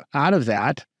 sort of out of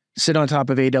that, sit on top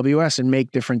of AWS and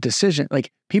make different decisions?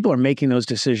 Like, people are making those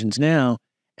decisions now,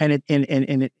 And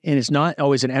it's not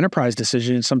always an enterprise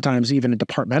decision. It's sometimes even a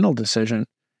departmental decision.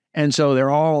 And so they're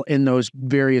all in those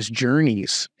various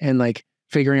journeys and like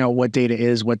figuring out what data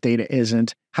is, what data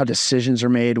isn't, how decisions are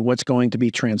made, what's going to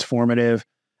be transformative,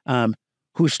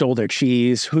 who stole their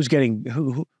cheese, who has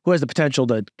the potential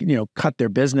to, cut their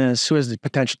business, who has the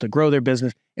potential to grow their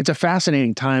business. It's a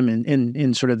fascinating time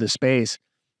in sort of the space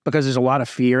because there's a lot of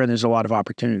fear and there's a lot of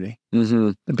opportunity.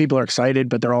 And people are excited,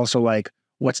 but they're also like,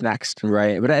 what's next?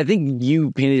 Right. But I think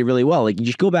you painted it really well. Like you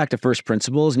just go back to first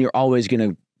principles and you're always going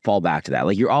to fall back to that.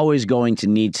 Like you're always going to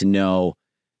need to know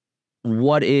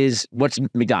what's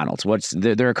McDonald's,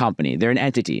 they're a company, they're an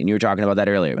entity. And you were talking about that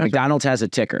earlier. Okay. McDonald's has a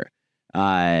ticker.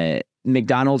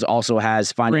 McDonald's also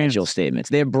has financial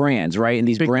statements. They have brands, right? And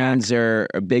these brands are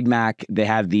Big Mac. They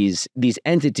have these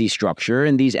entity structure,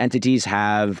 and these entities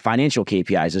have financial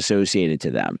KPIs associated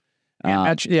to them.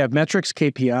 Metrics,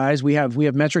 KPIs. We have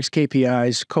metrics,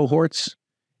 KPIs, cohorts,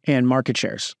 and market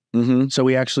shares. So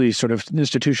we actually sort of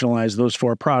institutionalize those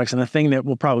 4 products. And the thing that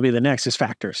will probably be the next is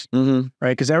factors, right?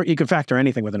 Because you can factor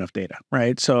anything with enough data,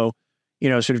 right? So,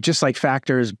 sort of just like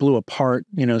factors blew apart,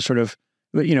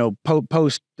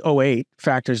 post 08,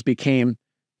 factors became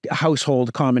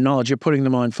household common knowledge. You're putting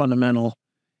them on fundamental,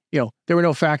 there were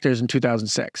no factors in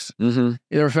 2006. There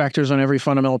were factors on every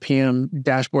fundamental PM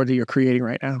dashboard that you're creating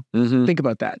right now. Think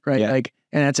about that, right? Yeah.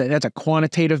 And that's a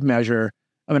quantitative measure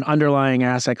of an underlying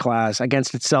asset class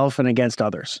against itself and against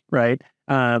others, right?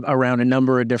 Around a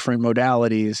number of different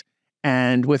modalities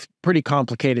and with pretty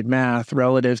complicated math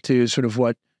relative to sort of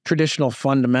what traditional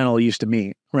fundamental used to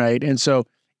mean, right? And so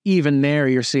even there,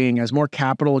 you're seeing as more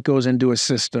capital goes into a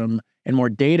system and more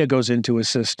data goes into a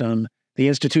system, the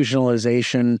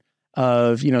institutionalization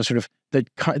of, sort of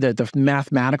the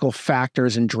mathematical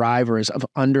factors and drivers of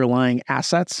underlying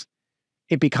assets,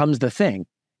 it becomes the thing.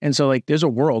 And so like, there's a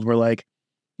world where like,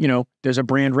 there's a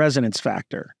brand resonance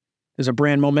factor. There's a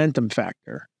brand momentum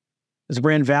factor. There's a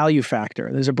brand value factor.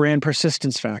 There's a brand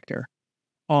persistence factor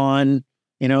on,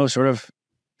 sort of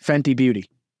Fenty Beauty.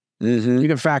 You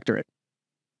can factor it,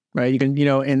 right? You can,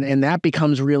 and that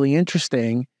becomes really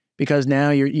interesting because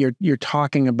now you're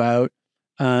talking about,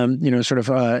 sort of,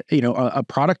 a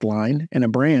product line and a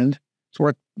brand. It's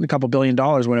worth a couple $1 billion,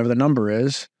 whatever the number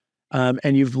is.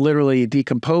 And you've literally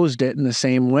decomposed it in the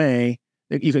same way.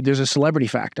 There's a celebrity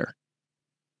factor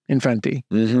in Fenty,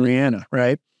 Rihanna,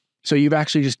 right? So you've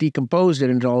actually just decomposed it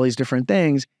into all these different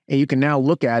things, and you can now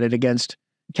look at it against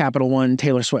Capital One,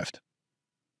 Taylor Swift.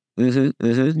 You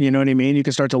know what I mean? You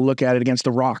can start to look at it against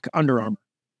The Rock, Under Armour,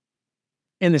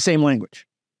 in the same language.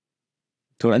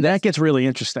 And that gets really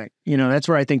interesting. That's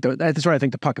where I think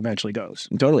the puck eventually goes.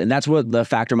 Totally. And that's what the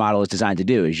factor model is designed to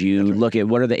do, is you look at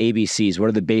what are the ABCs, what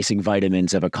are the basic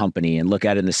vitamins of a company, and look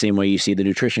at it in the same way you see the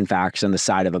nutrition facts on the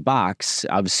side of a box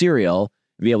of cereal,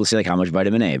 be able to see like how much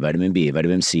vitamin A, vitamin B,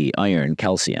 vitamin C, iron,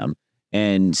 calcium.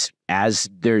 And as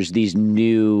there's these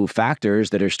new factors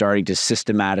that are starting to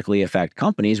systematically affect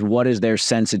companies, what is their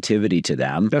sensitivity to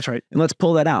them? That's right. And let's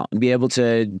pull that out and be able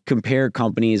to compare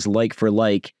companies like for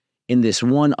like in this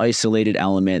one isolated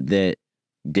element that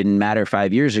didn't matter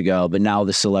 5 years ago, but now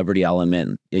the celebrity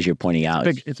element, as you're pointing out,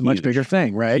 it's a much bigger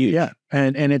thing, right? Huge. Yeah,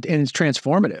 and it's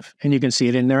transformative, and you can see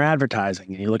it in their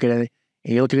advertising. And you look at it,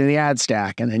 and you look at it in the ad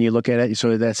stack, and then you look at it.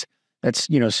 So that's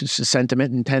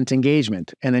sentiment, intent,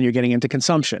 engagement, and then you're getting into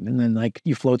consumption, and then like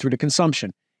you flow through to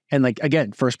consumption, and like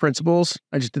again, first principles.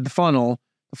 I just did the funnel.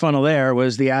 The funnel there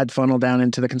was the ad funnel down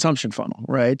into the consumption funnel,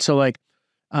 right? So like.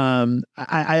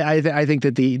 I think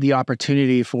that the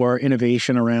opportunity for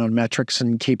innovation around metrics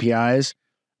and KPIs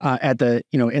at the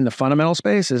in the fundamental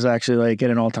space is actually like at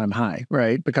an all-time high,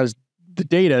 right? Because the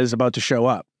data is about to show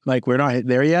up. Like we're not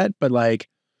there yet, but like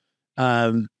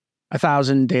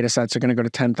 1,000 data sets are going to go to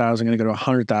 10,000, going to go to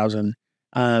 100,000.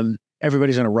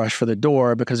 Everybody's going to rush for the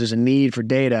door because there's a need for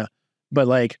data. But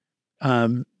like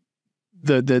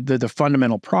the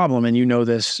fundamental problem, and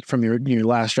this from your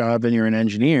last job and you're an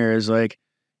engineer, is like,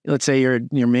 let's say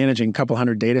you're managing a couple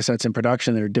hundred data sets in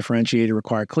production that are differentiated,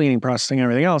 require cleaning, processing, and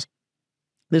everything else.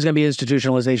 There's going to be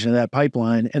institutionalization of that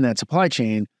pipeline and that supply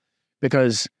chain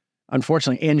because,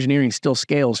 unfortunately, engineering still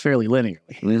scales fairly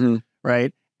linearly,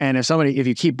 right? And if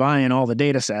you keep buying all the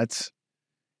data sets,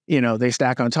 they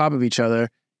stack on top of each other.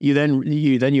 You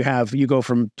go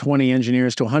from 20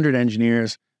 engineers to 100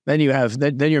 engineers. Then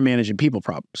you're managing people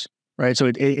problems, right?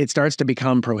 So it starts to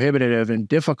become prohibitive and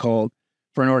difficult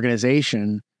for an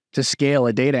organization to scale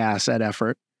a data asset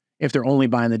effort if they're only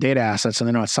buying the data assets and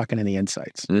they're not sucking in the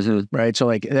insights, right? So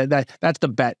like that's the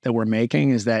bet that we're making,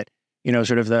 is that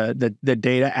sort of the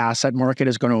data asset market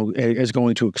is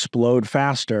going to explode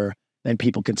faster than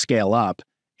people can scale up,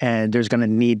 and there's going to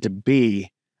need to be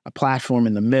a platform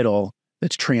in the middle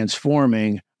that's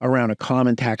transforming around a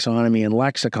common taxonomy and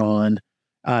lexicon,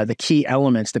 the key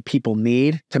elements that people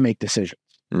need to make decisions.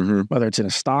 Whether it's in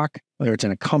a stock, whether it's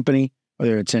in a company,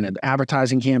 whether it's in an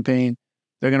advertising campaign,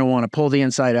 they're going to want to pull the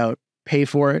insight out, pay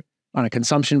for it on a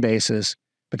consumption basis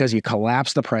because you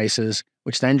collapse the prices,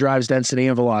 which then drives density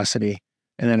and velocity,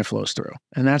 and then it flows through.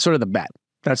 And that's sort of the bet.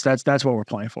 That's what we're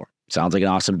playing for. Sounds like an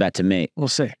awesome bet to me. We'll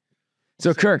see.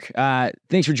 So Kirk,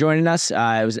 thanks for joining us.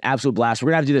 It was an absolute blast.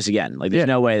 We're going to have to do this again. Like, there's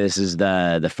no way this is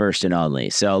the first and only.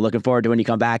 So looking forward to when you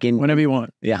come back in. Whenever you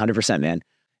want. Yeah, 100%, man.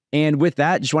 And with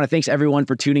that, just want to thanks everyone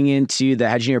for tuning in to the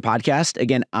Hedgineer podcast.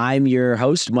 Again, I'm your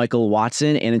host, Michael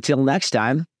Watson. And until next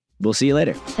time, we'll see you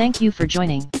later. Thank you for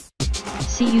joining.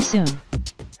 See you soon.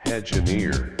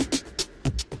 Hedgineer.